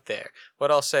kids out there,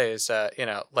 what I'll say is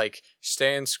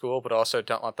stay in school, but also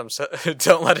don't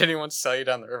let anyone sell you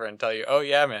down the river and tell you, oh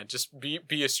yeah man, just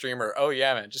be a streamer. Oh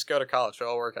yeah man, just go to college,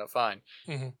 it'll all work out fine.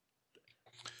 Mm-hmm.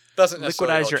 Doesn't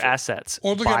liquidize your assets.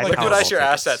 Or liquidize your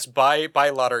assets. Buy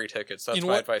lottery tickets. That's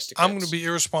my advice to kids. I'm going to be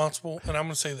irresponsible, and I'm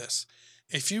going to say this: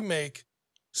 if you can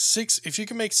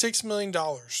make $6 million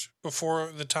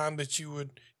before the time that you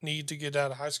would need to get out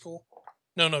of high school.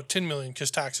 No, $10 million because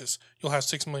taxes. You'll have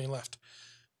 $6 million left.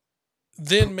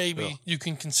 Then maybe you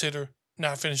can consider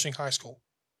not finishing high school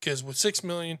because with $6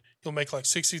 million, you'll make like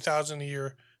 $60,000 a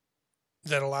year.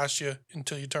 That'll last you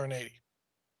until you turn 80.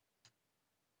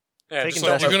 Yeah,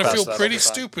 so you're going to feel pretty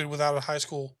stupid without a high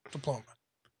school diploma.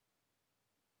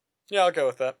 Yeah, I'll go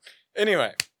with that.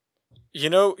 Anyway, you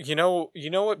know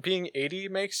what being 80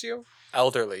 makes you?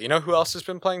 Elderly. You know who else has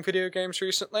been playing video games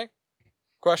recently?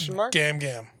 Question mark? Gam.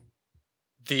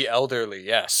 The elderly,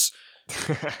 yes.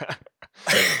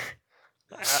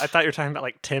 I thought you were talking about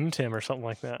like Tim or something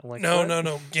like that. I'm like,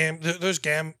 no. Gam. There's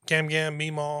Gam,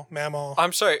 Meemaw, Mamaw.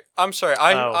 I'm sorry. I'm sorry.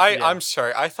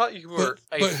 I thought you were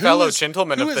a fellow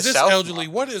gentleman of the South. Who is this elderly?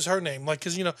 What is her name? Like,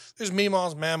 because there's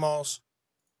Meemaws, Mamaws.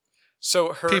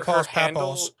 So her Peepaws,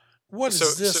 handle. Papaws. What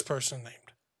is this person named?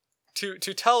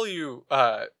 To tell you,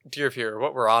 dear viewer,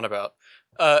 what we're on about.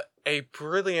 A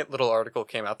brilliant little article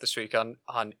came out this week on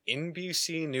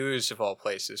NBC News of all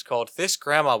places called "This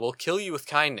Grandma Will Kill You with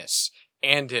Kindness,"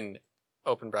 and in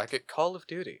open bracket Call of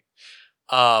Duty.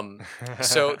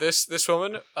 So this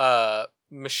woman,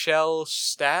 Michelle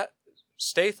Statham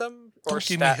or Don't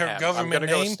give me her government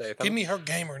name. Give me her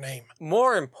gamer name.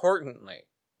 More importantly,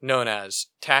 known as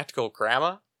Tactical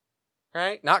Grandma,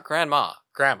 right? Not Grandma,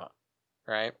 Grandma,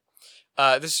 right?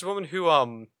 This is a woman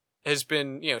who has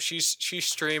been, she's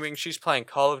streaming, she's playing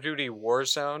Call of Duty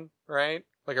Warzone, right?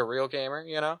 Like a real gamer,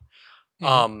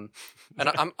 Mm-hmm.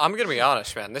 And I'm gonna be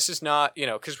honest, man. This is not,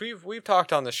 because we've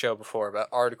talked on the show before about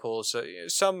articles.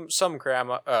 Some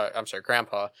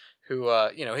grandpa who,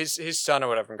 his son or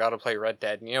whatever got to play Red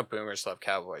Dead, and boomers love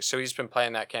cowboys, so he's been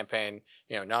playing that campaign,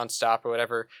 nonstop or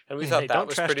whatever. And we thought that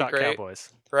was pretty great,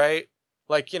 cowboys. Right?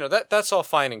 Like, that's all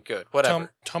fine and good,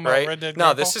 whatever. Tell right? Red Dead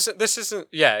no, Grandpa? this isn't,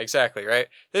 yeah, exactly, right?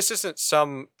 This isn't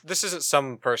some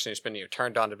person who's been,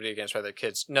 turned on to video games by their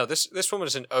kids. No, this woman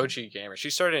is an OG gamer. She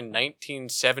started in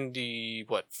 1970,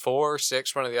 4,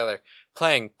 6, one or the other,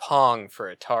 playing Pong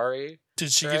for Atari.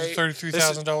 Did she get a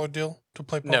 $33,000 deal to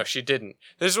play Pong? No, she didn't.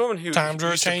 This is a woman who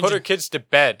used to put her kids to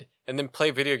bed and then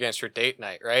play video games for date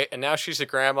night, right? And now she's a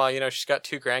grandma, she's got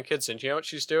 2 grandkids, and you know what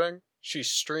she's doing?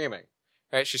 She's streaming.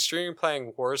 Right, she's streaming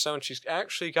playing Warzone. She's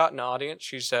actually got an audience.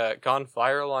 She's gone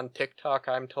viral on TikTok,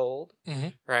 I'm told. Mm-hmm.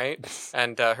 Right,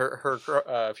 and her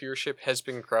viewership has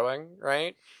been growing.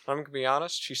 Right, I'm gonna be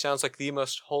honest. She sounds like the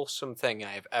most wholesome thing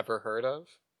I've ever heard of.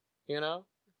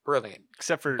 Brilliant.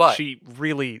 Except for she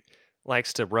really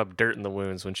likes to rub dirt in the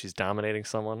wounds when she's dominating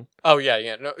someone. Oh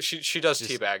yeah. No, she does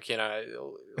teabag.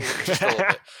 Just a little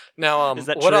bit. Now, is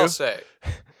that what true? I'll say.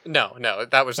 No,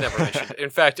 that was never mentioned. In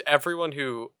fact, every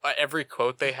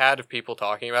quote they had of people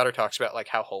talking about her talks about like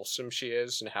how wholesome she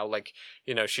is and how like,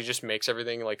 she just makes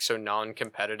everything like so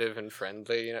non-competitive and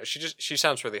friendly. She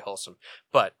sounds really wholesome.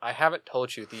 But I haven't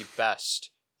told you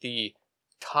the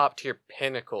top tier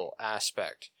pinnacle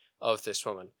aspect of this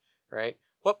woman, right?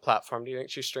 What platform do you think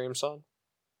she streams on?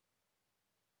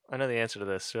 I know the answer to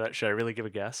this. Should I really give a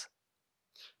guess?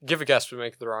 Give a guess, but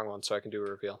make the wrong one so I can do a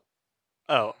reveal.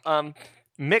 Oh,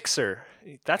 Mixer.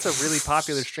 That's a really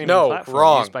popular streaming platform.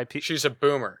 Wrong. Used by She's a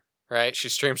boomer, right? She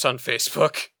streams on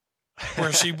Facebook.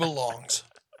 Where she belongs.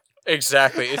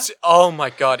 Exactly. Oh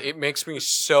my god, it makes me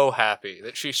so happy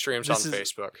that she streams on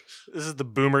Facebook. This is the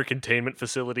boomer containment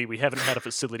facility. We haven't had a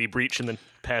facility breach in the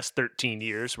past 13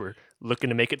 years. We're looking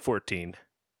to make it 14.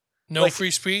 No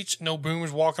free speech, no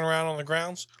boomers walking around on the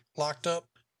grounds, locked up,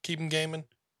 keep them gaming.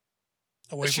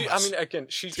 I mean, again,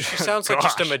 she sounds like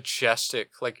just a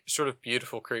majestic, like, sort of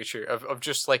beautiful creature of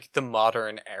just, like, the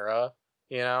modern era,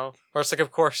 Where it's like,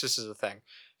 of course this is a thing.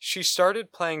 She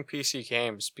started playing PC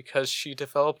games because she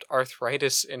developed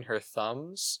arthritis in her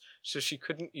thumbs, so she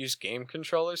couldn't use game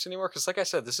controllers anymore. Because, like I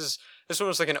said, this one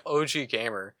was like an OG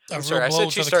gamer. I'm sorry, I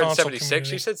said she started in 76.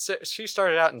 She said she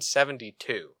started out in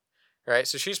 72, right?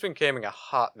 So she's been gaming a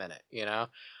hot minute,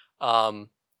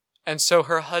 And so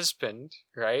her husband,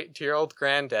 right, dear old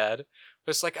granddad,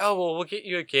 was like, "Oh, well, we'll get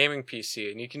you a gaming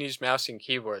PC, and you can use mouse and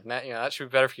keyboard, and that should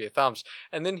be better for your thumbs."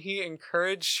 And then he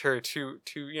encouraged her to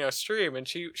stream, and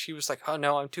she was like, "Oh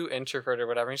no, I'm too introverted or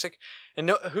whatever." And he's like, "And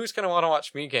no, who's gonna want to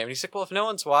watch me game?" And he's like, "Well, if no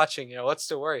one's watching, what's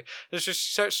to worry? There's just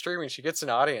she starts streaming, she gets an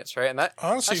audience, right?" And that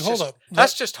honestly,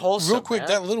 that's just wholesome. Real quick, man.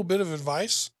 that little bit of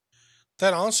advice,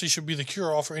 that honestly should be the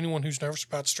cure-all for anyone who's nervous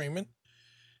about streaming.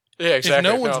 Yeah, exactly.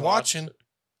 If no one's watching,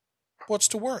 what's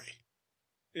to worry?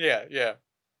 Yeah.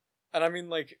 And I mean,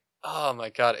 like, oh my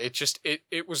god,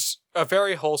 it was a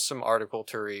very wholesome article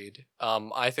to read.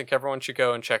 I think everyone should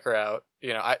go and check her out.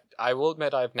 I will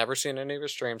admit I've never seen any of her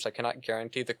streams. I cannot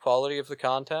guarantee the quality of the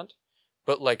content,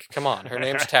 but like, come on, her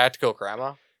name's Tactical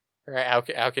Grandma. Right?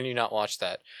 How can you not watch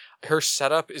that? Her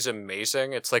setup is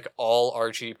amazing. It's like all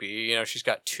RGB. She's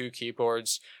got 2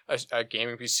 keyboards, a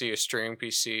gaming PC, a streaming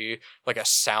PC, like a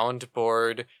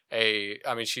soundboard.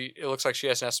 It looks like she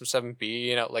has an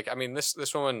SM7B.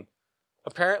 This woman,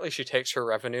 apparently she takes her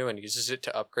revenue and uses it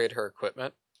to upgrade her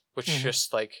equipment, which is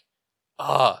just like,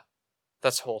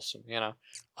 that's wholesome.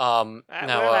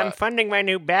 I'm funding my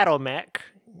new battle mech.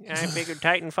 I figured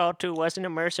Titanfall 2 wasn't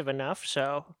immersive enough,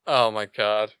 so. Oh my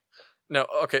god. No,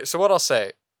 okay, so what I'll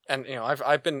say, and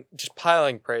I've been just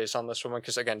piling praise on this woman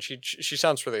because again, she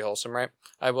sounds really wholesome, right?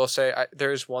 I will say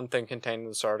there is one thing contained in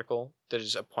this article that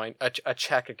is a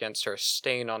check against her, a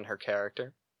stain on her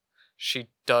character. She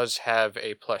does have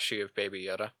a plushie of Baby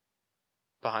Yoda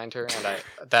behind her, and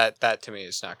that to me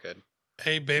is not good.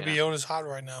 Hey, Baby Yoda's hot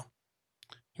right now.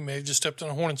 You may have just stepped on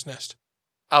a hornet's nest.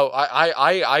 Oh,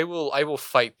 I will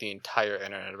fight the entire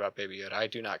internet about Baby Yoda. I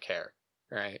do not care,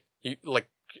 right?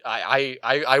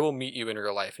 I will meet you in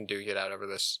real life and do get out over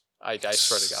this. I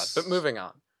swear to God. But moving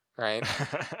on, right?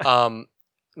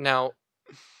 Now,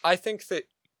 I think that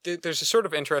there's a sort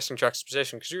of interesting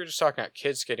juxtaposition because you were just talking about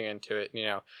kids getting into it,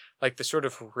 like the sort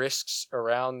of risks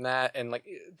around that and like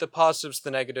the positives,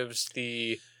 the negatives,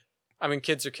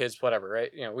 kids are kids, whatever,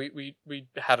 right? We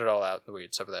had it all out in the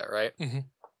weeds over there, right? Mm-hmm.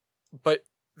 But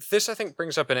this, I think,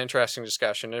 brings up an interesting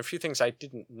discussion and a few things I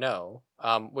didn't know,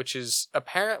 which is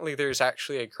apparently there's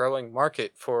actually a growing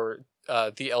market for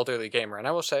the elderly gamer. And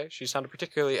I will say, she's not a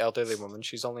particularly elderly woman.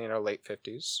 She's only in her late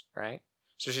 50s, right?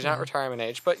 So she's not retirement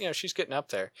age, but, she's getting up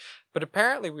there. But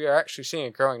apparently we are actually seeing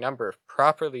a growing number of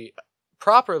properly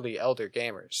elder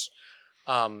gamers.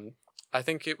 I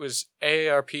think it was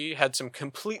AARP had some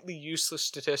completely useless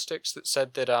statistics that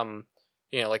said that,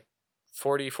 like,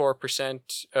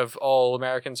 44% of all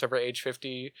Americans over age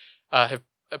 50 have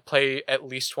play at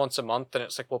least once a month, and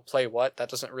it's like, well, play what? That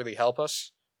doesn't really help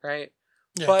us, right?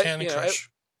 Yeah, but, Candy Crush.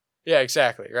 Yeah,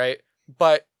 exactly, right?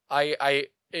 But I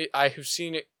have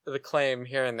seen the claim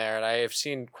here and there, and I have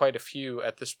seen quite a few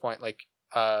at this point, like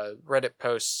Reddit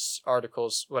posts,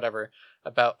 articles, whatever,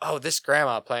 about, this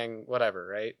grandma playing whatever,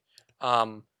 right?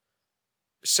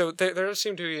 So there does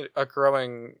seem to be a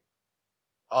growing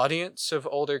audience of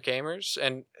older gamers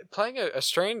and playing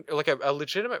a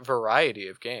legitimate variety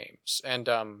of games. And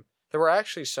there were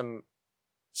actually some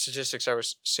statistics I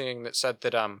was seeing that said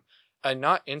that a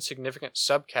not insignificant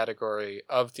subcategory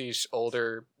of these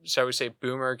older, so I would say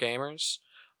boomer gamers,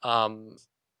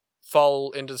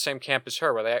 fall into the same camp as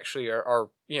her, where they actually are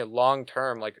long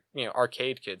term,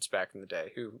 arcade kids back in the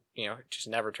day who just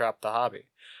never dropped the hobby,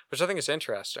 which I think is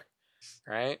interesting,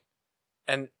 right?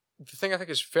 And the thing I think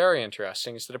is very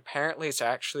interesting is that apparently it's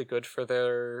actually good for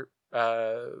their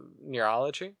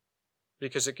neurology,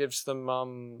 because it gives them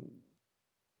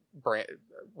brain.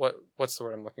 What's the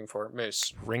word I'm looking for?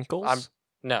 Moose. Wrinkles?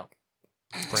 No.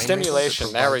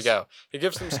 Stimulation. There we go. It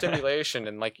gives them stimulation,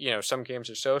 and like, some games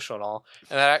are social and all,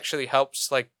 and that actually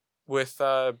helps like with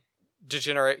cognitive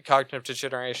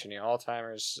degeneration,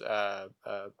 Alzheimer's,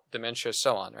 dementia,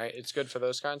 so on. Right? It's good for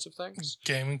those kinds of things.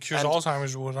 Gaming cures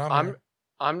Alzheimer's. What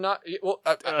I'm not. Well,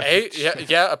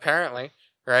 yeah, apparently,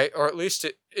 right? Or at least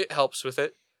it helps with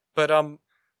it. But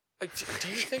do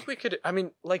you think we could? I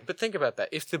mean, but think about that.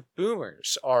 If the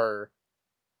boomers are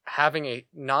having a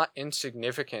not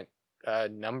insignificant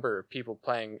number of people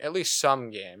playing at least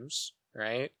some games,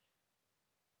 right?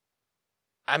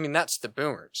 I mean, that's the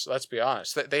boomers. Let's be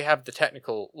honest. They have the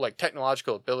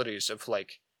technological abilities of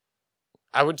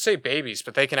I would say babies,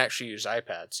 but they can actually use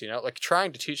iPads. Like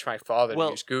trying to teach my father to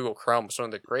use Google Chrome was one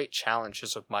of the great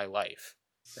challenges of my life.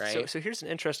 Right. So here's an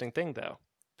interesting thing, though,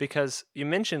 because you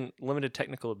mentioned limited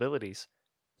technical abilities.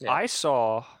 Yeah. I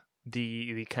saw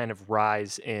the kind of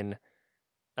rise in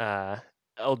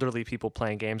elderly people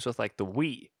playing games with the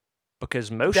Wii,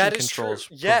 because motion controls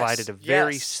provided a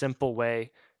very simple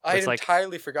way. I had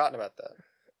entirely forgotten about that.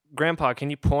 Grandpa, can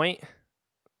you point?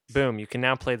 Boom! You can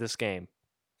now play this game.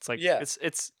 It's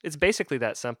it's basically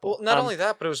that simple. Well, not only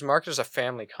that, but it was marketed as a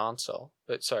family console.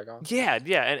 But sorry, go on. Yeah,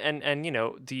 and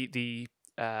the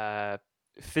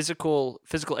physical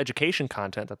education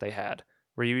content that they had,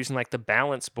 where you were using the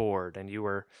balance board, and you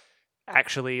were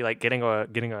actually getting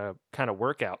a kind of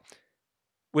workout.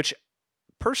 Which,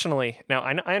 personally, now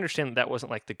I understand that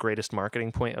wasn't the greatest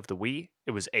marketing point of the Wii.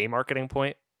 It was a marketing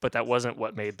point, but that wasn't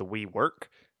what made the Wii work,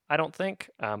 I don't think.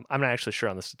 I'm not actually sure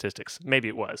on the statistics. Maybe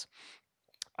it was.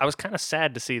 I was kind of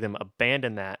sad to see them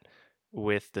abandon that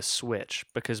with the Switch,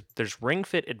 because there's Ring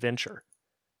Fit Adventure,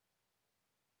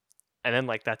 and then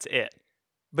that's it.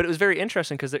 But it was very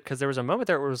interesting because there was a moment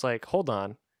there where it was hold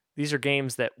on, these are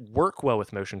games that work well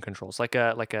with motion controls, like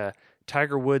a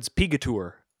Tiger Woods PGA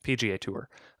Tour.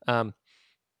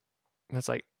 It's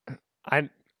I'm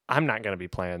not going to be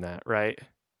playing that, right?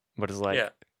 But it's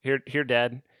here,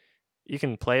 Dad, you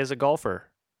can play as a golfer.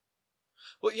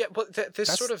 Well, yeah, but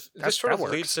this sort of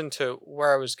leads into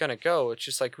where I was going to go, which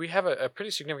is we have a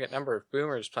pretty significant number of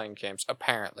boomers playing games,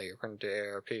 apparently, according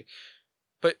to ARP.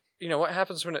 But, what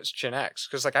happens when it's Gen X?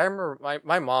 Because, I remember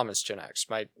my mom is Gen X.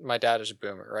 My dad is a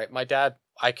boomer, right? My dad,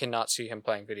 I cannot see him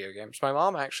playing video games. My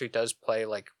mom actually does play,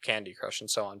 Candy Crush and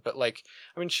so on. But,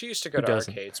 she used to go to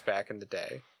arcades back in the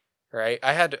day, right?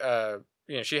 I had,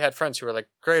 she had friends who were,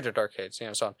 great at arcades,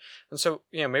 so on. And so,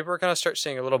 maybe we're going to start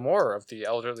seeing a little more of the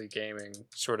elderly gaming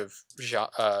sort of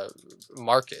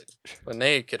market when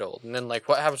they get old. And then,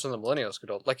 what happens when the millennials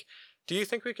get old? Do you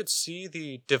think we could see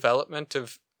the development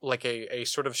of a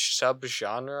sort of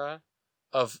sub-genre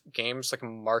of games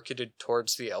marketed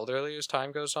towards the elderly as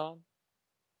time goes on?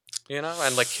 And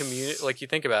community, you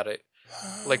think about it,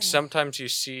 sometimes you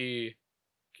see,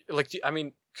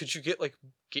 could you get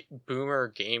boomer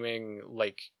gaming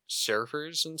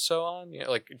servers and so on?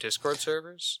 Discord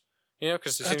servers?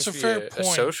 Because there seems to be a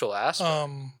social aspect.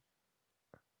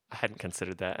 I hadn't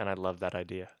considered that, and I love that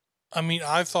idea. I mean,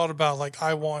 I've thought about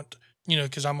I want,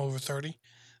 because I'm over 30,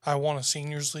 I want a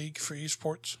seniors league for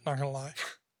esports. Not gonna lie,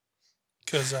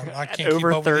 because I can't keep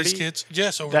up 30? With these kids.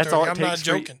 Yes, over that's 30. All it I'm takes not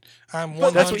joking. I'm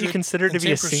 100. That's what you consider to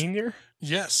be a senior?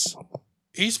 Yes.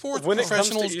 Esports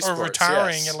professionals are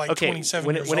retiring at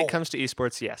 27 years old. When it comes to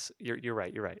esports, yes, you're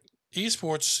right. You're right.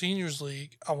 Esports seniors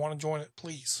league, I want to join it,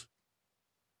 please.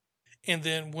 And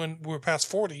then when we're past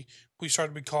 40, we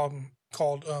start to be called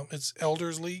it's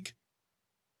Elders League.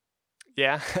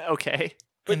 Yeah. Okay.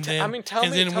 But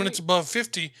when it's above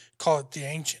 50, call it the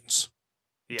Ancients.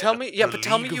 Yeah, tell me you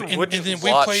wouldn't. And then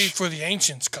we play for the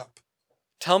Ancients Cup.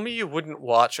 Tell me you wouldn't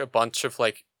watch a bunch of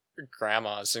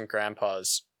grandmas and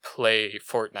grandpas play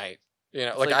Fortnite.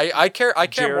 I care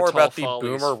more about the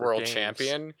boomer world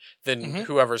champion than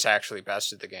whoever's actually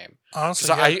best at the game.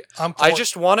 Honestly,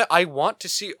 I want to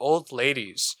see old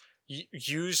ladies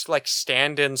use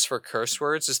stand-ins for curse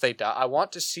words as they die. I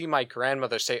want to see my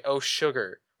grandmother say "oh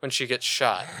sugar" when she gets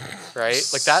shot, right?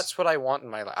 That's what I want in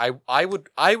my life.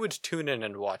 I would tune in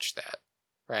and watch that,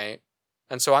 right?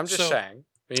 And so I'm just saying,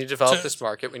 we need to develop this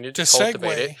market. We need to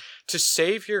cultivate it. To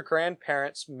save your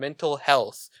grandparents' mental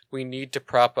health, we need to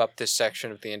prop up this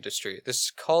section of the industry. This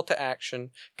is call to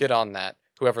action. Get on that,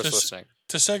 whoever's listening.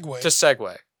 To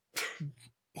segue.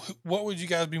 What would you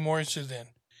guys be more interested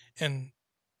in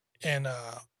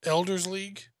Elders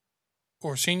League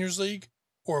or Seniors League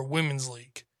or Women's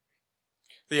League?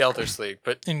 The Elders League,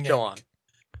 but go on.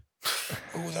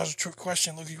 Oh, that was a trick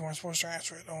question. Look, you weren't supposed to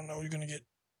answer it. Oh no, you're gonna get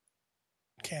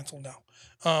canceled now.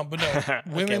 But no,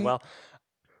 women. Okay, well,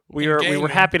 we were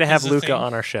happy to have Luca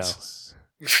on our show.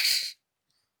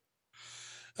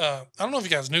 I don't know if you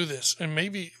guys knew this, and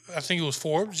maybe I think it was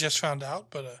Forbes just found out.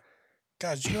 But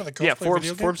guys, you know that girls play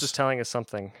video games? Forbes is telling us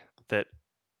something that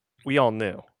we all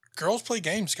knew. Girls play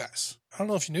games, guys. I don't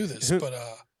know if you knew this, but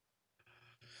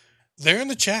they're in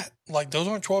the chat. Like, those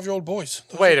aren't 12-year-old boys.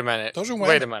 Wait a minute. Those are women.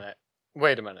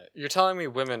 Wait a minute. You're telling me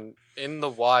women in the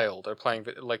wild are playing,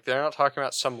 like, they're not talking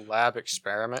about some lab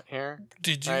experiment here?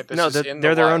 Did you? Right? No,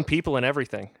 they're their own people and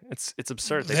everything. It's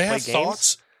absurd. They play have games.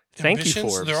 Thoughts, Thank you,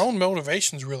 Forbes. Their own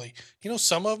motivations, really. You know,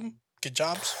 some of them get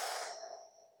jobs.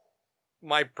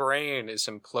 My brain is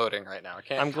imploding right now.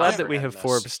 I'm glad that we have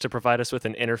Forbes to provide us with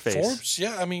an interface. Forbes?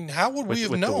 Yeah, I mean, how would we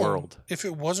have known if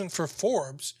it wasn't for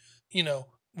Forbes, you know,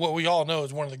 what we all know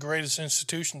is one of the greatest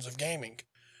institutions of gaming,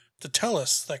 to tell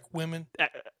us, like, women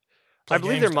I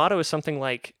believe their motto is something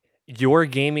like, your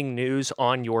gaming news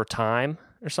on your time,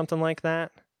 or something like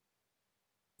that.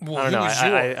 Well, I don't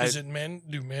know. Is it men?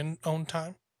 Do men own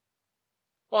time?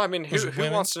 Well, I mean,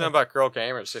 who wants to know about girl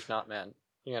gamers if not men,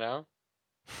 you know?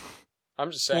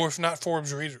 I'm just saying. Or if not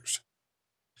Forbes readers.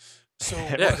 So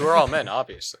yeah, who are all men,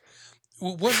 obviously.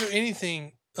 Was there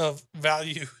anything of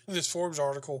value in this Forbes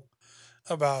article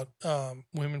about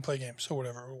women play games or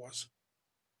whatever it was?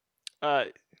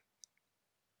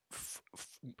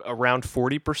 Around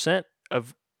 40%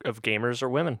 of gamers are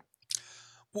women.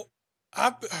 Well,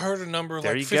 I've heard a number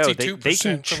there like 52%. They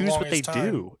can choose what they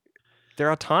do.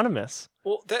 They're autonomous.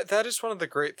 Well, that is one of the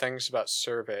great things about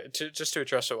survey. Just to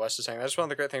address what Wes is saying, that's one of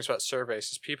the great things about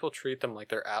surveys is people treat them like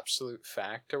they're absolute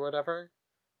fact or whatever,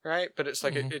 right? But it's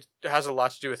like it has a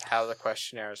lot to do with how the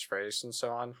questionnaire is phrased and so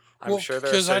on. I'm sure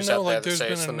there's I know like there's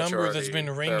been a number that's been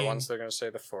ringing. There are ones that are going to say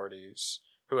the 40s,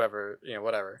 whoever, you know,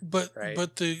 whatever. But right?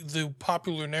 but the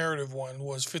popular narrative one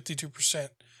was 52%.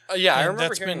 Yeah, I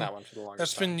remember hearing that one for the longest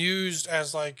That's time. been used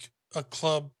as like a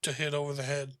club to hit over the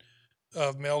head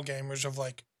of male gamers of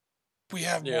like, we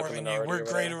have more than you. We're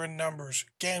greater in numbers.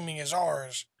 Gaming is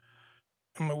ours.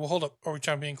 I mean, well, hold up. Are we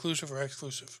trying to be inclusive or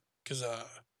exclusive? Because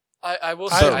I will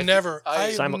say I've never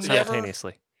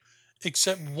simultaneously,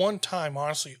 except one time,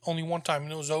 honestly, only one time,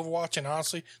 and it was Overwatch. And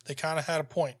honestly, they kind of had a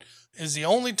point. Is the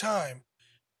only time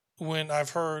when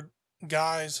I've heard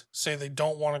guys say they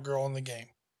don't want a girl in the game,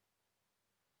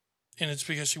 and it's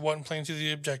because she wasn't playing to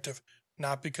the objective,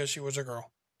 not because she was a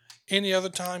girl. Any other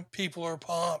time, people are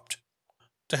pumped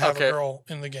to have a girl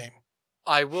in the game.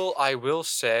 I will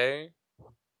say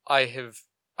I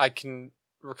can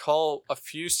recall a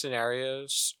few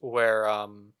scenarios where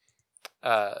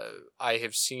I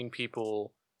have seen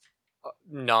people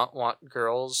not want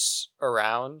girls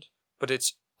around, but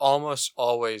it's almost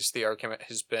always the argument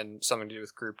has been something to do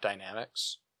with group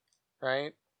dynamics,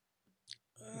 right?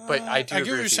 But I do. I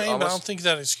get what you're saying, but I don't think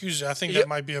that excuses it. I think that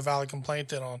might be a valid complaint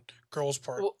then on girls'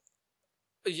 part. Well,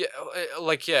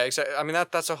 exactly. I mean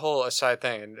that's a whole aside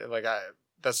thing, and like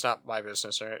that's not my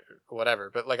business or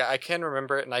whatever. But like I can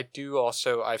remember it, and I do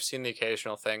also. I've seen the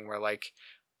occasional thing where like,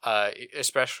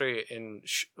 especially in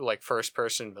like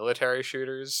first-person military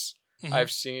shooters, I've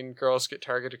seen girls get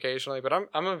targeted occasionally. But I'm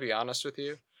gonna be honest with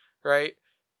you, right?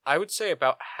 I would say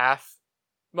about half.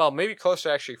 Well, maybe close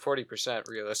to actually 40%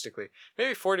 realistically.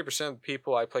 Maybe 40% of the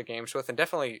people I play games with, and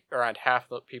definitely around half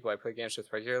the people I play games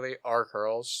with regularly, are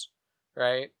girls.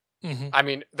 Right? Mm-hmm. I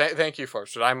mean, thank you,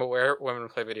 folks, but I'm aware women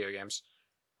play video games.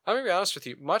 I'm going to be honest with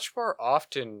you, much more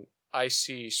often I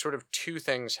see sort of two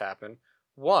things happen.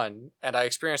 One, and I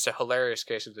experienced a hilarious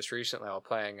case of this recently while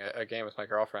playing a game with my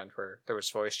girlfriend where there was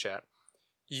voice chat.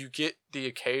 You get the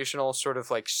occasional sort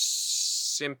of like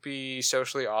simpy,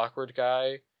 socially awkward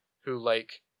guy who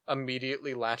like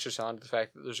immediately latches on to the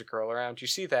fact that there's a girl around. You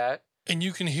see that? And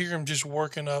you can hear him just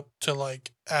working up to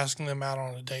like asking them out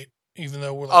on a date. Even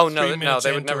though we're like no,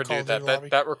 they would never do that.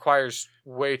 That requires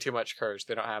way too much courage.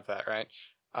 They don't have that, right?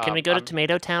 Can we go to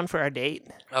Tomato Town for our date?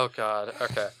 Oh God,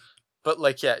 okay. But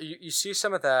like, yeah, you see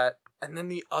some of that, and then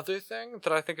the other thing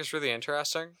that I think is really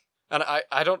interesting, and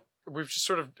I don't. We've just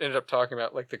sort of ended up talking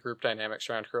about like the group dynamics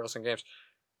around girls in games.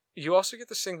 You also get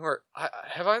this thing where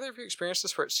have either of you experienced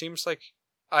this? Where it seems like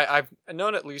I've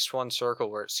known at least one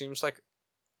circle where it seems like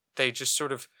they just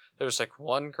sort of there was like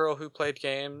one girl who played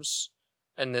games.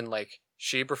 And then, like,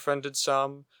 she befriended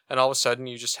some, and all of a sudden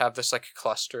you just have this, like,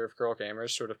 cluster of girl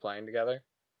gamers sort of playing together,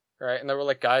 right? And there were,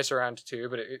 like, guys around too,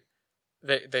 but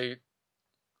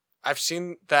I've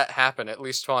seen that happen at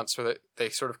least once, where they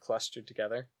sort of clustered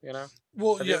together, you know?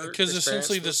 Well, yeah, because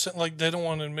essentially, they don't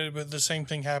want to admit it, but the same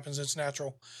thing happens. It's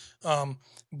natural.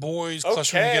 Boys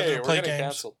clustering together to play games.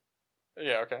 Canceled.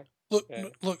 Yeah. Okay. Look.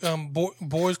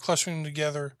 Boys clustering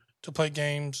together to play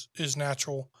games is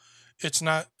natural. It's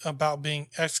not about being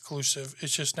exclusive.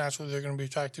 It's just naturally they're going to be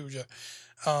attracted to you,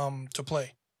 to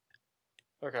play.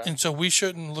 Okay. And so we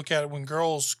shouldn't look at it when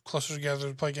girls cluster together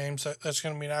to play games. That's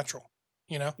going to be natural,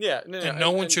 you know. Yeah.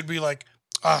 No one should be like,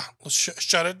 let's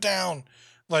shut it down.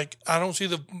 Like I don't see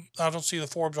the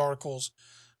Forbes articles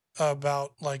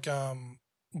about like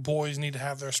boys need to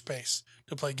have their space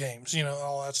to play games, you know,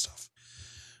 all that stuff.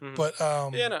 Mm-hmm.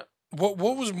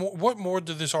 But what more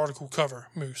did this article cover,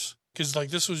 Moose? Because like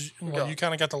this was you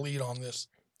kind of got the lead on this.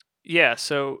 Yeah.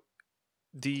 So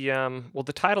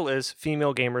the title is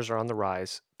 "Female Gamers Are on the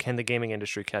Rise. Can the gaming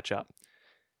industry catch up?"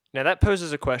 Now that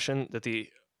poses a question that the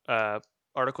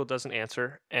article doesn't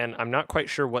answer, and I'm not quite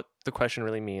sure what the question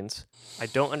really means. I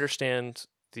don't understand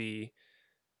the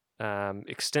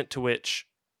extent to which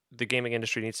the gaming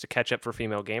industry needs to catch up for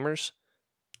female gamers,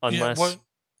 unless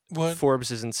what?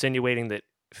 Forbes is insinuating that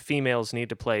females need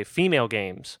to play female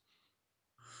games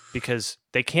because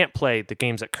they can't play the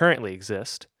games that currently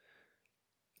exist.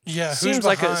 Yeah, seems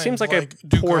like a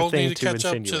poor thing need to catch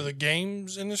up to the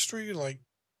games industry, like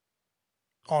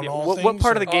on all what, things. What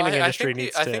part of the gaming industry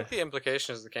needs to? I think the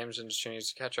implication is the games industry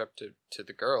needs to catch up to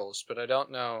the girls, but I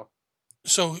don't know.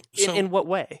 So in what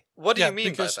way? What do you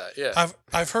mean by that? Yeah,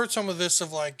 I've heard some of this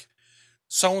of like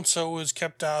so and so is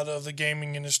kept out of the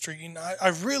gaming industry, and I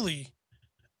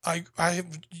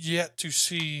have yet to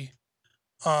see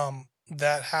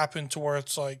that happen to where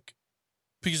it's like,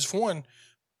 because for one,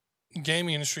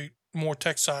 gaming industry more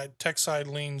tech side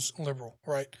leans liberal,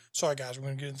 right? Sorry guys, we're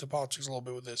going to get into politics a little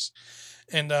bit with this,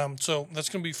 and so that's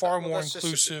going to be far more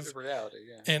inclusive, just reality,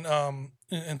 yeah,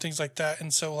 and things like that,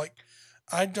 and so like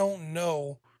I don't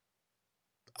know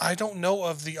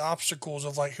of the obstacles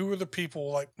of like who are the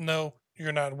people like no,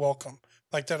 you're not welcome,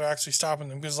 like that are actually stopping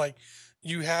them, because like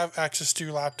you have access to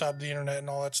your laptop, the internet, and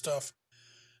all that stuff.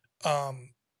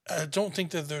 I don't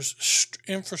think that there's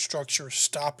infrastructure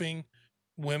stopping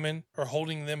women or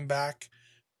holding them back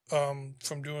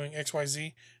from doing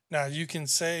XYZ. Now, you can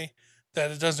say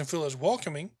that it doesn't feel as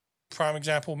welcoming. Prime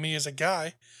example, me as a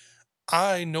guy,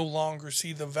 I no longer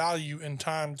see the value in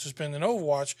time to spend in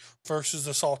Overwatch versus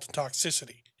assault and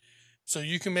toxicity. So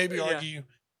you can maybe argue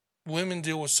women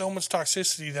deal with so much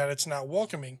toxicity that it's not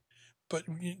welcoming, but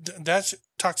that's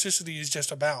toxicity is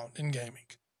just abound in gaming,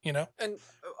 you know? And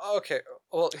okay,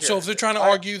 well, here, so if they're trying to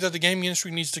argue that the gaming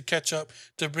industry needs to catch up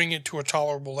to bring it to a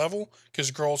tolerable level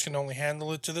because girls can only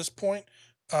handle it to this point,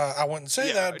 I wouldn't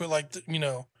say that, but like you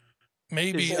know,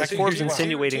 maybe I can Forbes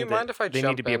insinuating that they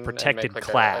need to be a protected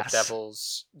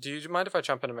class. Do you mind if I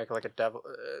jump in and make like a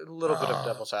little bit of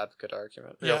devil's advocate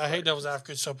argument? Yeah, I hate devil's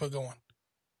advocate, so put going.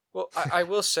 Well, I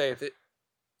will say that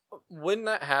when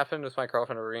that happened with my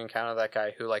girlfriend, we encountered that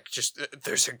guy who like just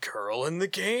there's a girl in the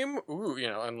game, ooh, you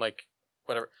know, and like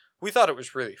whatever. We thought it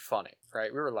was really funny,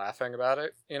 right? We were laughing about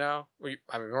it, you know. We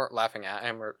weren't laughing at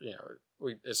him, or you know,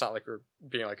 it's not like we're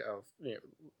being like, oh, you know,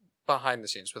 behind the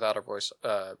scenes without our voice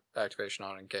activation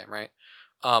on in game, right?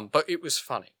 But it was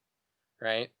funny,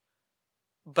 right?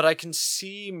 But I can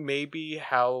see maybe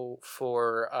how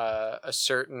for a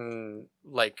certain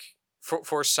like.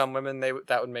 For some women,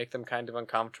 that would make them kind of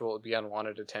uncomfortable. It would be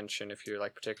unwanted attention if you're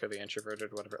like particularly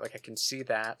introverted or whatever. Like I can see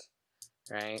that,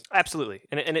 right? Absolutely,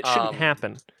 and it shouldn't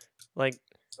happen. Like,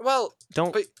 well,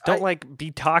 don't like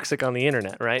be toxic on the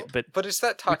internet, right? But is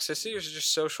that toxicity or is it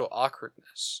just social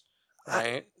awkwardness,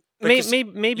 right?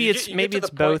 Maybe it's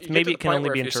both. Maybe it can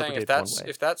only be interpreted one way.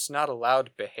 If that's not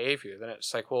allowed behavior, then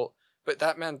it's like, well, but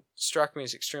that man struck me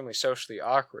as extremely socially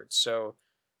awkward. So.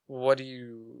 What do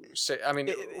you say? I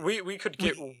mean, we could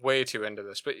get way too into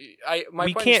this, but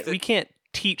we can't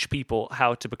teach people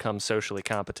how to become socially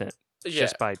competent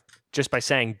just by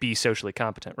saying be socially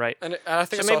competent, right? And I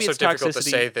think so it's also difficult to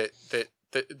say that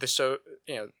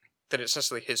that it's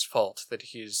necessarily his fault that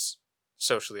he's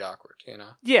socially awkward, you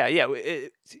know? Yeah,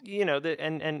 you know,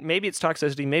 and maybe it's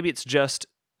toxicity, maybe it's just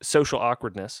social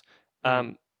awkwardness.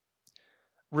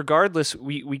 Regardless,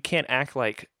 we can't act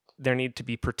like there need to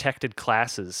be protected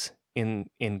classes in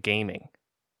gaming.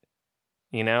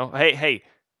 You know, hey,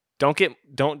 don't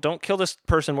kill this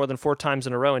person more than 4 times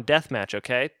in a row in deathmatch,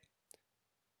 okay?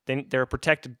 Then they're a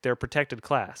protected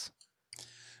class.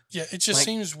 Yeah, it just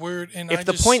seems weird. And if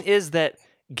the point is that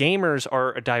gamers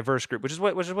are a diverse group, which is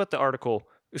what the article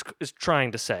is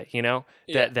trying to say, you know,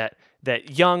 that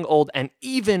young, old, and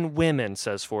even women,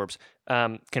 says Forbes,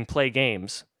 can play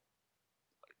games.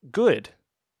 Good.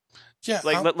 Yeah,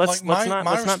 let's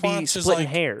not be splitting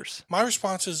hairs. My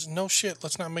response is no shit.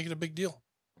 Let's not make it a big deal.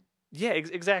 Yeah,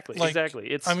 exactly.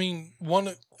 It's. I mean,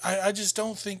 I just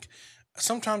don't think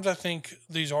sometimes I think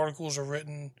these articles are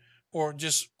written or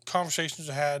just conversations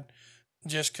are had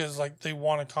just because like they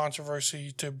want a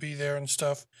controversy to be there and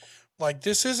stuff. Like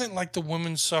this isn't like the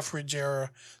women's suffrage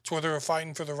era to where they were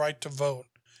fighting for the right to vote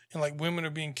and like women are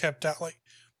being kept out. Like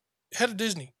head of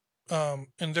Disney, and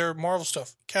their Marvel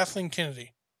stuff. Kathleen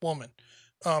Kennedy, woman.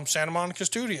 Santa Monica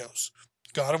Studios,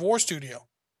 God of War studio,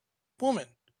 woman.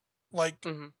 Like,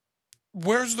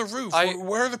 where's the roof?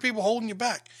 Where are the people holding you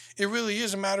back? It really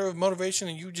is a matter of motivation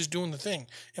and you just doing the thing,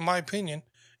 in my opinion.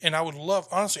 And I would love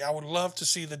to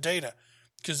see the data.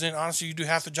 Because then, honestly, you do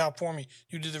half the job for me.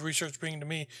 You do the research, bring it to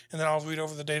me, and then I'll read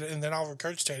over the data, and then I'll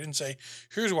regurgitate it and say,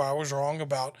 here's why I was wrong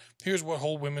about, here's what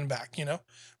hold women back,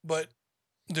 But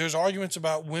there's arguments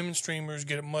about women streamers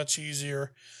get it much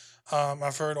easier.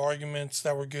 I've heard arguments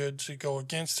that were good to go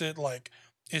against it, like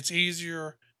it's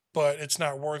easier, but it's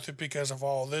not worth it because of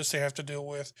all this they have to deal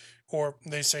with, or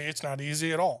they say it's not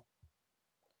easy at all.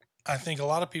 I think a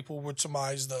lot of people would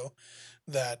surmise, though,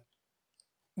 that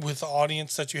with the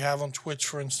audience that you have on Twitch,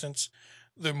 for instance,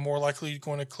 they're more likely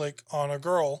going to click on a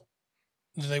girl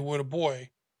than they would a boy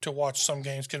to watch some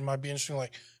games, because it might be interesting,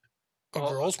 like,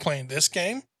 girl's playing this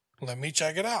game? Let me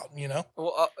check it out,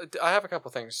 Well, I have a couple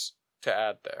things to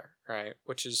add there, right?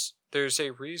 Which is, there's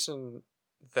a reason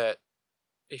that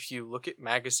if you look at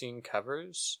magazine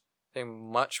covers, they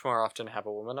much more often have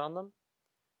a woman on them,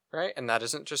 right? And that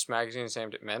isn't just magazines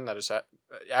aimed at men. That is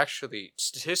actually,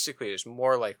 statistically, is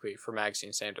more likely for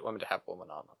magazines aimed at women to have a woman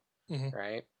on them,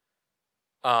 right?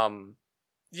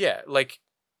 Yeah, like,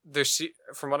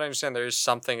 from what I understand, there is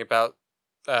something about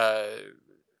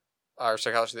our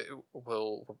psychology that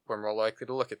we're more likely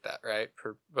to look at that, right,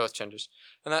 for both genders,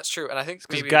 and that's true. And I think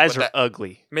maybe guys are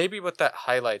ugly. Maybe what that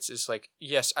highlights is, like,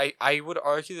 yes, I would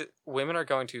argue that women are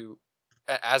going to,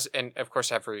 and of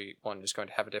course everyone is going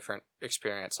to have a different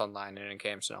experience online and in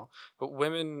games and all, but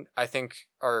women, I think,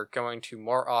 are going to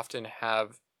more often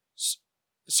have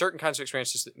certain kinds of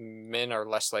experiences that men are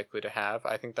less likely to have.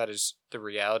 I think that is the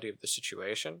reality of the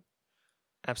situation.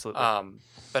 Absolutely.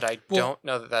 But I don't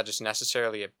know that is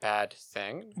necessarily a bad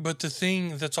thing. But the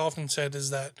thing that's often said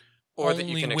is that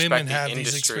only women have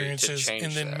these experiences,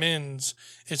 and then men's,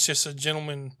 it's just a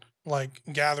gentleman like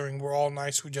gathering. We're all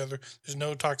nice to each other. There's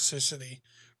no toxicity.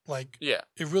 Like,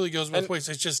 it really goes both ways.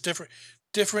 It's just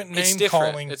different name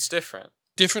calling. It's different.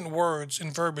 Different words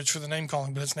and verbiage for the name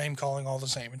calling, but it's name calling all the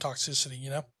same, and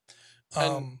toxicity.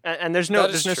 And there's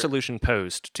no solution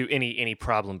posed to any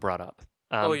problem brought up.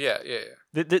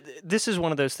 This is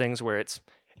one of those things where it's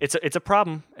a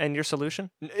problem, and your solution,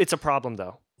 it's a problem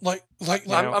though. I'm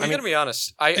gonna be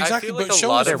honest. I feel like a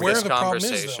lot of this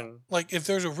conversation, like, if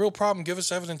there's a real problem, give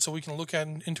us evidence so we can look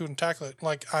into it and tackle it.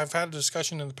 Like, I've had a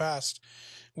discussion in the past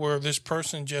where this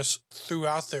person just threw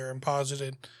out there and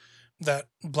posited that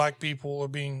black people are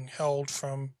being held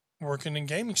from working in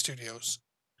gaming studios.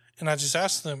 And I just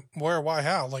asked them, where, why,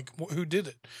 how? Like, who did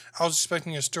it? I was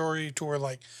expecting a story to where,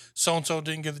 like, so-and-so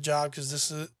didn't get the job because this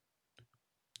is it.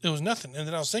 It was nothing. And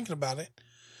then I was thinking about it.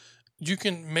 You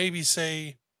can maybe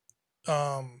say,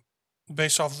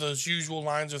 based off of those usual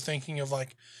lines of thinking of,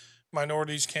 like,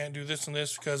 minorities can't do this and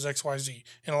this because X, Y, Z.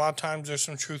 And a lot of times there's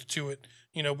some truth to it,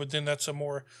 but then that's a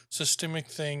more systemic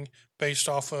thing based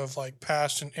off of, like,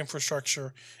 past and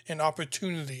infrastructure and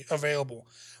opportunity available.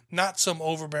 Not some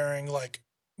overbearing, like,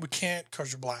 we can't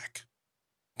because you're black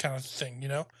kind of thing,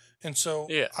 And so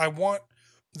I want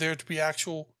there to be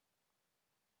actual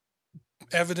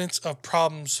evidence of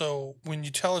problems. So when you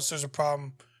tell us there's a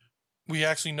problem, we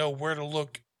actually know where to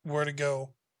look, where to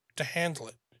go to handle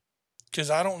it. Because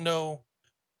I don't know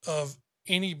of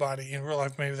anybody in real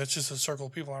life, maybe that's just a circle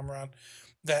of people I'm around,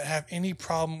 that have any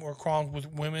problem or qualms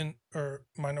with women or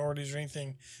minorities or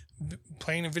anything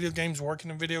playing in video games,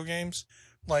 working in video games.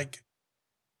 Like,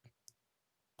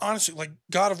 honestly, like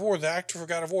God of War, the actor for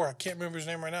God of War, I can't remember his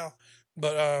name right now,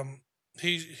 but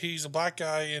he's a black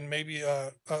guy and maybe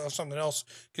something else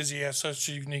because he has such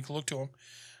a unique look to him.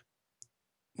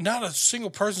 Not a single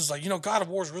person's like, God of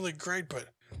War is really great, but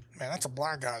man, that's a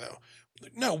black guy though.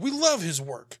 No, we love his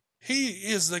work. He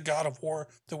is the God of War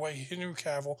the way Henry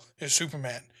Cavill is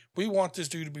Superman. We want this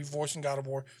dude to be voicing God of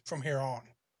War from here on.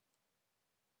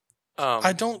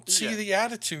 I don't see the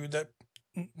attitude that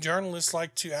journalists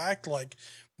like to act like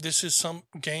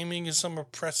gaming is some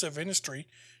oppressive industry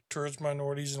towards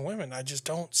minorities and women. I just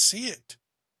don't see it.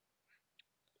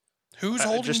 Who's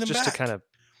holding them back? Just to kind of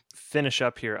finish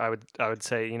up here, I would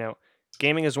say,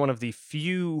 gaming is one of the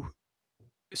few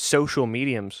social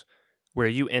mediums where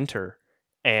you enter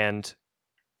and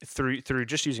through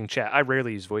just using chat. I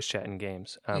rarely use voice chat in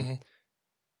games.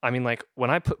 I mean, like,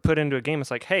 when I put into a game, it's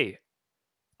like, hey,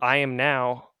 I am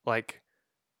now, like,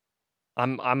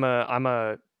 I'm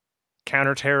a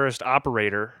counter-terrorist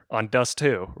operator on Dust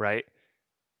 2, right?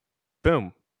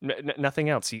 Boom. Nothing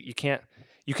else. You can't.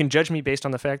 You can judge me based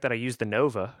on the fact that I use the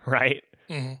Nova, right?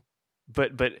 Mm-hmm.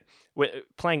 But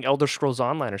playing Elder Scrolls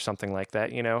Online or something like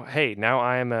that, hey, now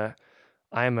I am a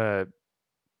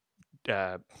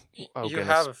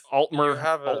Altmer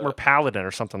Paladin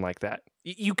or something like that.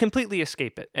 You completely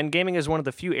escape it. And gaming is one of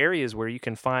the few areas where you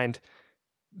can find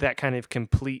that kind of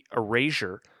complete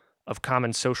erasure of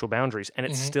common social boundaries, and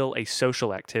it's still a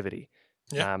social activity.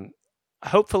 Yeah.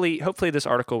 Hopefully this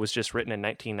article was just written in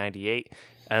 1998,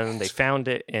 and they found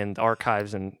it in the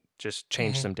archives and just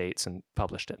changed some dates and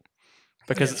published it.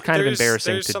 Because it's kind of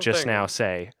embarrassing to just now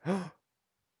say,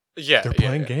 they're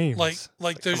playing games.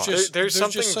 Like there's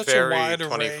something just such very a wide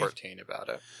 2014 array about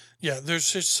it. Yeah,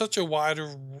 there's just such a wide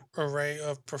array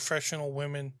of professional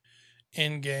women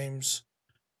in games.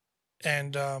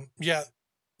 And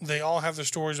they all have their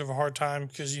stories of a hard time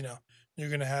because, you're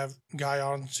going to have guy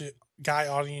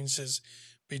audiences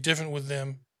be different with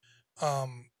them.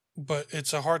 But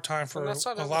it's a hard time for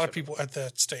a lot of people at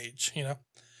that stage,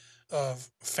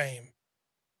 of fame.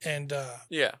 And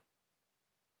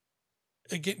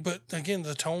again,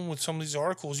 the tone with some of these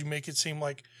articles, you make it seem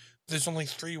like there's only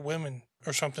 3 women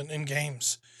or something in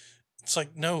games. It's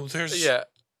like, no, there's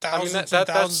thousands and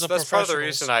thousands of professionals. That's part of the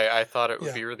reason I thought it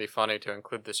would be really funny to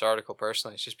include this article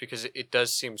personally. It's just because it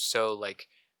does seem so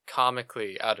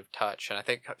comically out of touch, and I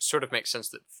think it sort of makes sense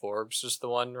that Forbes was the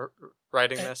one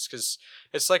writing this, because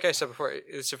it's like I said before,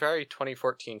 it's a very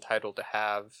 2014 title to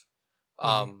have.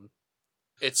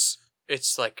 It's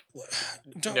like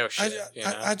no shit.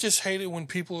 I just hate it when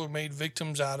people are made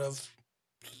victims out of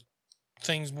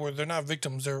things where they're not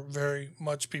victims. They're very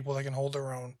much people that can hold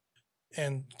their own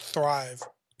and thrive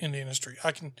in the industry.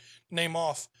 I can name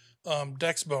off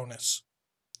Dex Bonus,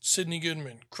 Sydney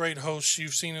Goodman, great host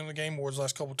you've seen in the Game Awards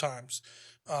last couple times.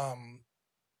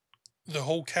 The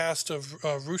whole cast of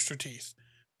Rooster Teeth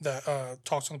that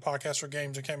talks on the podcast for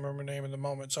games. I can't remember her name in the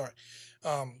moment. Sorry.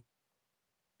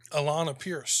 Alana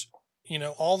Pierce.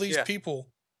 All these people,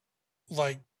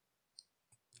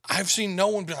 I've seen no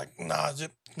one be like, nah,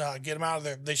 get them out of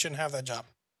there. They shouldn't have that job.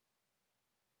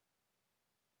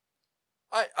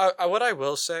 I what I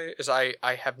will say is I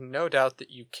have no doubt that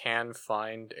you can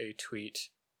find a tweet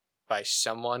by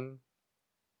someone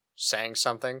saying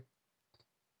something,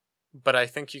 but I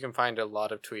think you can find a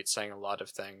lot of tweets saying a lot of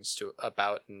things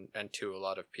about and to a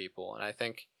lot of people, and I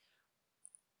think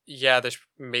there's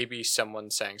maybe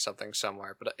someone saying something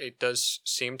somewhere, but it does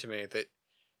seem to me that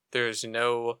there's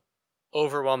no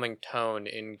overwhelming tone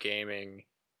in gaming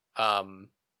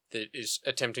that is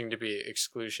attempting to be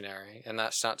exclusionary, and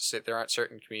that's not to say there aren't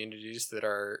certain communities that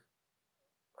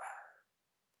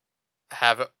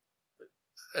have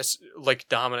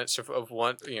dominance of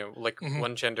one,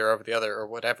 one gender over the other or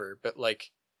whatever, but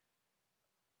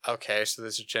okay, so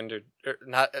there's a gendered,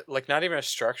 not even a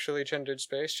structurally gendered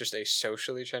space, just a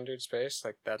socially gendered space.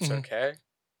 That's okay,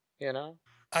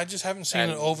 I just haven't seen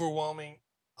an overwhelming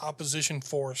opposition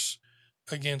force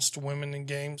against women in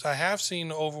games. I have seen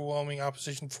an overwhelming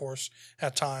opposition force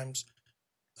at times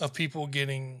of people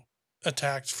getting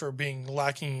attacked for being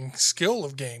lacking skill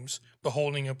of games, but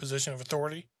holding a position of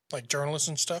authority, like journalists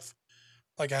and stuff.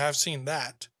 I have seen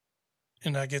that,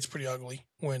 and that gets pretty ugly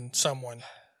when someone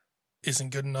isn't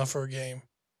good enough for a game,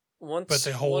 but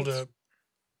they hold a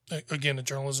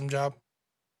journalism job.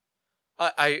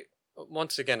 I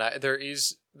once again, there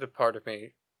is the part of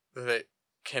me that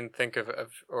can think of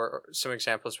or some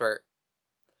examples where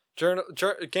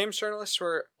games journalists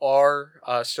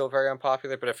are still very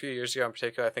unpopular, but a few years ago in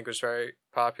particular, I think it was very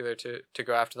popular to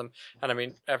go after them. And I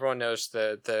mean, everyone knows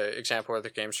the example where the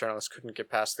games journalist couldn't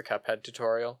get past the Cuphead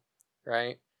tutorial,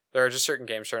 right? There are just certain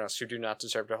games journalists who do not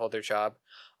deserve to hold their job.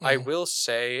 I will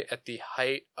say, at the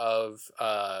height of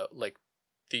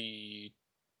the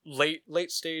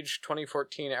late stage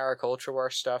 2014 era culture war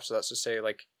stuff, so that's to say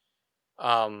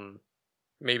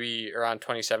maybe around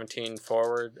 2017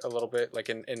 forward a little bit,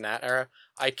 in that era,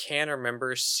 I can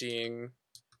remember seeing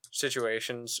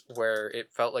situations where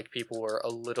it felt like people were a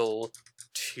little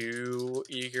too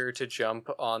eager to jump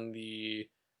on the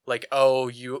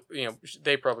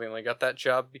they probably only got that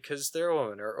job because they're a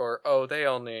woman, or they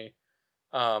only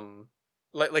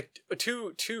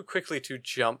too quickly to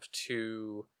jump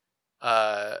to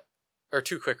or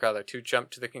too quick rather to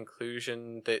jump to the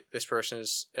conclusion that this person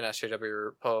is an SJW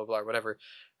or blah blah blah or whatever.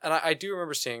 And I do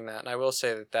remember seeing that, and I will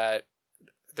say that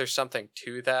there's something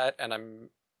to that, and I don't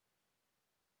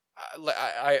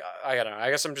know.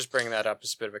 I guess I'm just bringing that up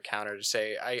as a bit of a counter to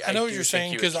say I know what you're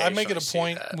saying, because I make it a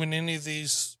point when any of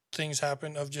these things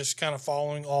happen of just kind of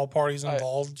following all parties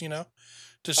involved,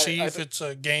 to see if it's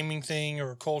a gaming thing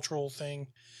or a cultural thing.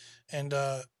 And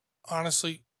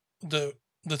honestly, the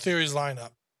theories line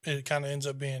up. It kind of ends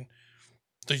up being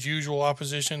the usual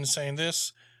opposition saying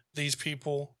this. These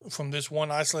people from this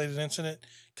one isolated incident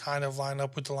kind of line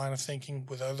up with the line of thinking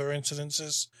with other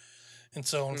incidences. And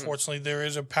so, unfortunately, there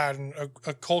is a pattern,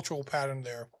 a cultural pattern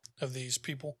there of these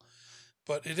people.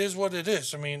 But it is what it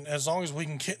is. I mean, as long as we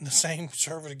can get in the same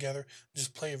server together,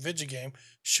 just play a video game,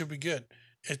 should be good.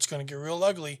 It's going to get real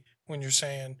ugly when you're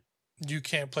saying you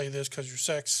can't play this because you're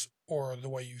sex or the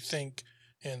way you think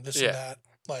and this and that.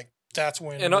 Like, that's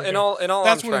when we're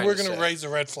going to raise the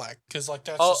red flag because, like,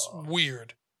 that's just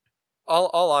weird.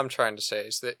 All I'm trying to say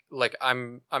is that, like,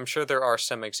 I'm sure there are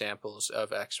some examples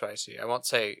of XYZ. I won't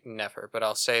say never, but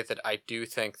I'll say that I do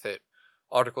think that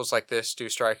articles like this do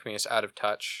strike me as out of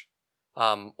touch,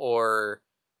 or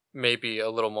maybe a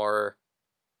little more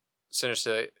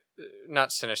sinister,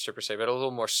 not sinister per se, but a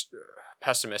little more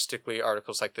pessimistically.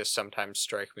 Articles like this sometimes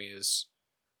strike me as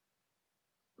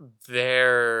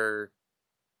they're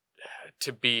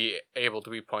to be able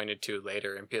to be pointed to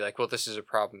later and be like, well, this is a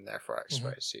problem, therefore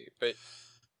XYZ. But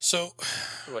so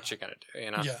what you gonna do,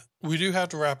 Yeah, we do have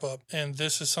to wrap up, and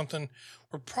this is something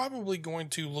we're probably going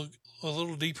to look a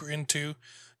little deeper into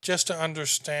just to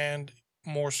understand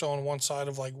more so on one side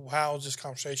of like how is this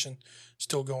conversation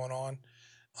still going on.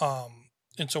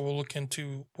 And so we'll look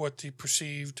into what the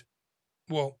perceived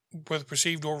or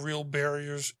real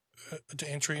barriers to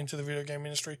entry into the video game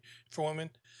industry for women.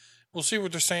 We'll see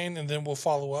what they're saying, and then we'll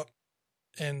follow up.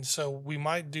 And so we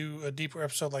might do a deeper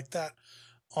episode like that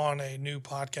on a new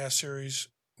podcast series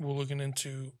we're looking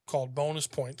into called Bonus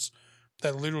Points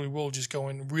that literally will just go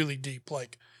in really deep,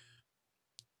 like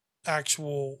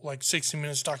actual like 60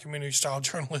 minutes documentary style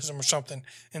journalism or something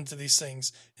into these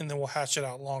things, and then we'll hatch it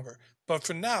out longer. But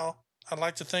for now, I'd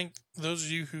like to thank those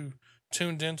of you who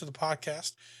tuned into the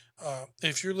podcast.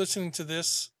 If you're listening to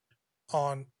this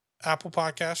on Apple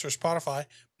Podcasts or Spotify,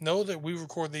 know that we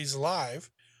record these live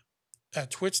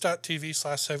at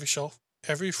twitch.tv/Heavyshelf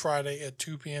every Friday at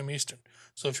 2 p.m. Eastern.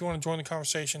 So if you want to join the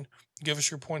conversation, give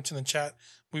us your points in the chat.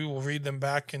 We will read them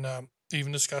back and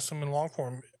even discuss them in long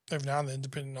form every now and then,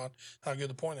 depending on how good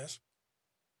the point is.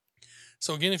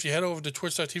 So again, if you head over to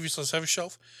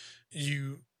twitch.tv/Heavyshelf,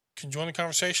 you can join the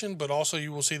conversation, but also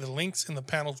you will see the links in the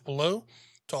panels below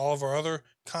to all of our other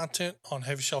content on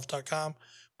heavyshelf.com.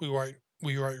 We write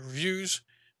reviews.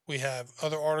 We have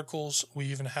other articles. We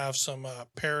even have some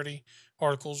parody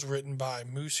articles written by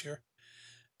Moose here.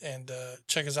 And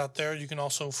check us out there. You can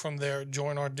also, from there,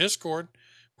 join our Discord,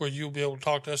 where you'll be able to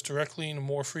talk to us directly in a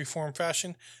more free-form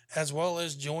fashion, as well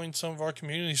as join some of our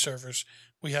community servers.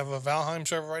 We have a Valheim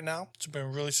server right now. It's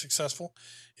been really successful,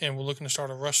 and we're looking to start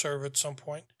a Rush server at some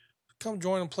point. Come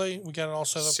join and play. We got it all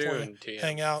set up for you. TM.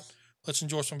 Hang out. Let's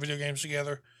enjoy some video games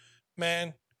together.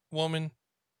 Man, woman,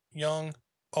 young,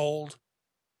 old,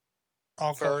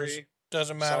 all colors,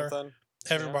 doesn't matter. Something.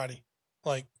 Everybody,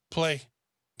 play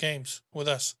games with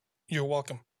us. You're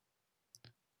welcome.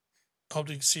 Hope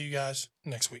to see you guys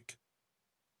next week.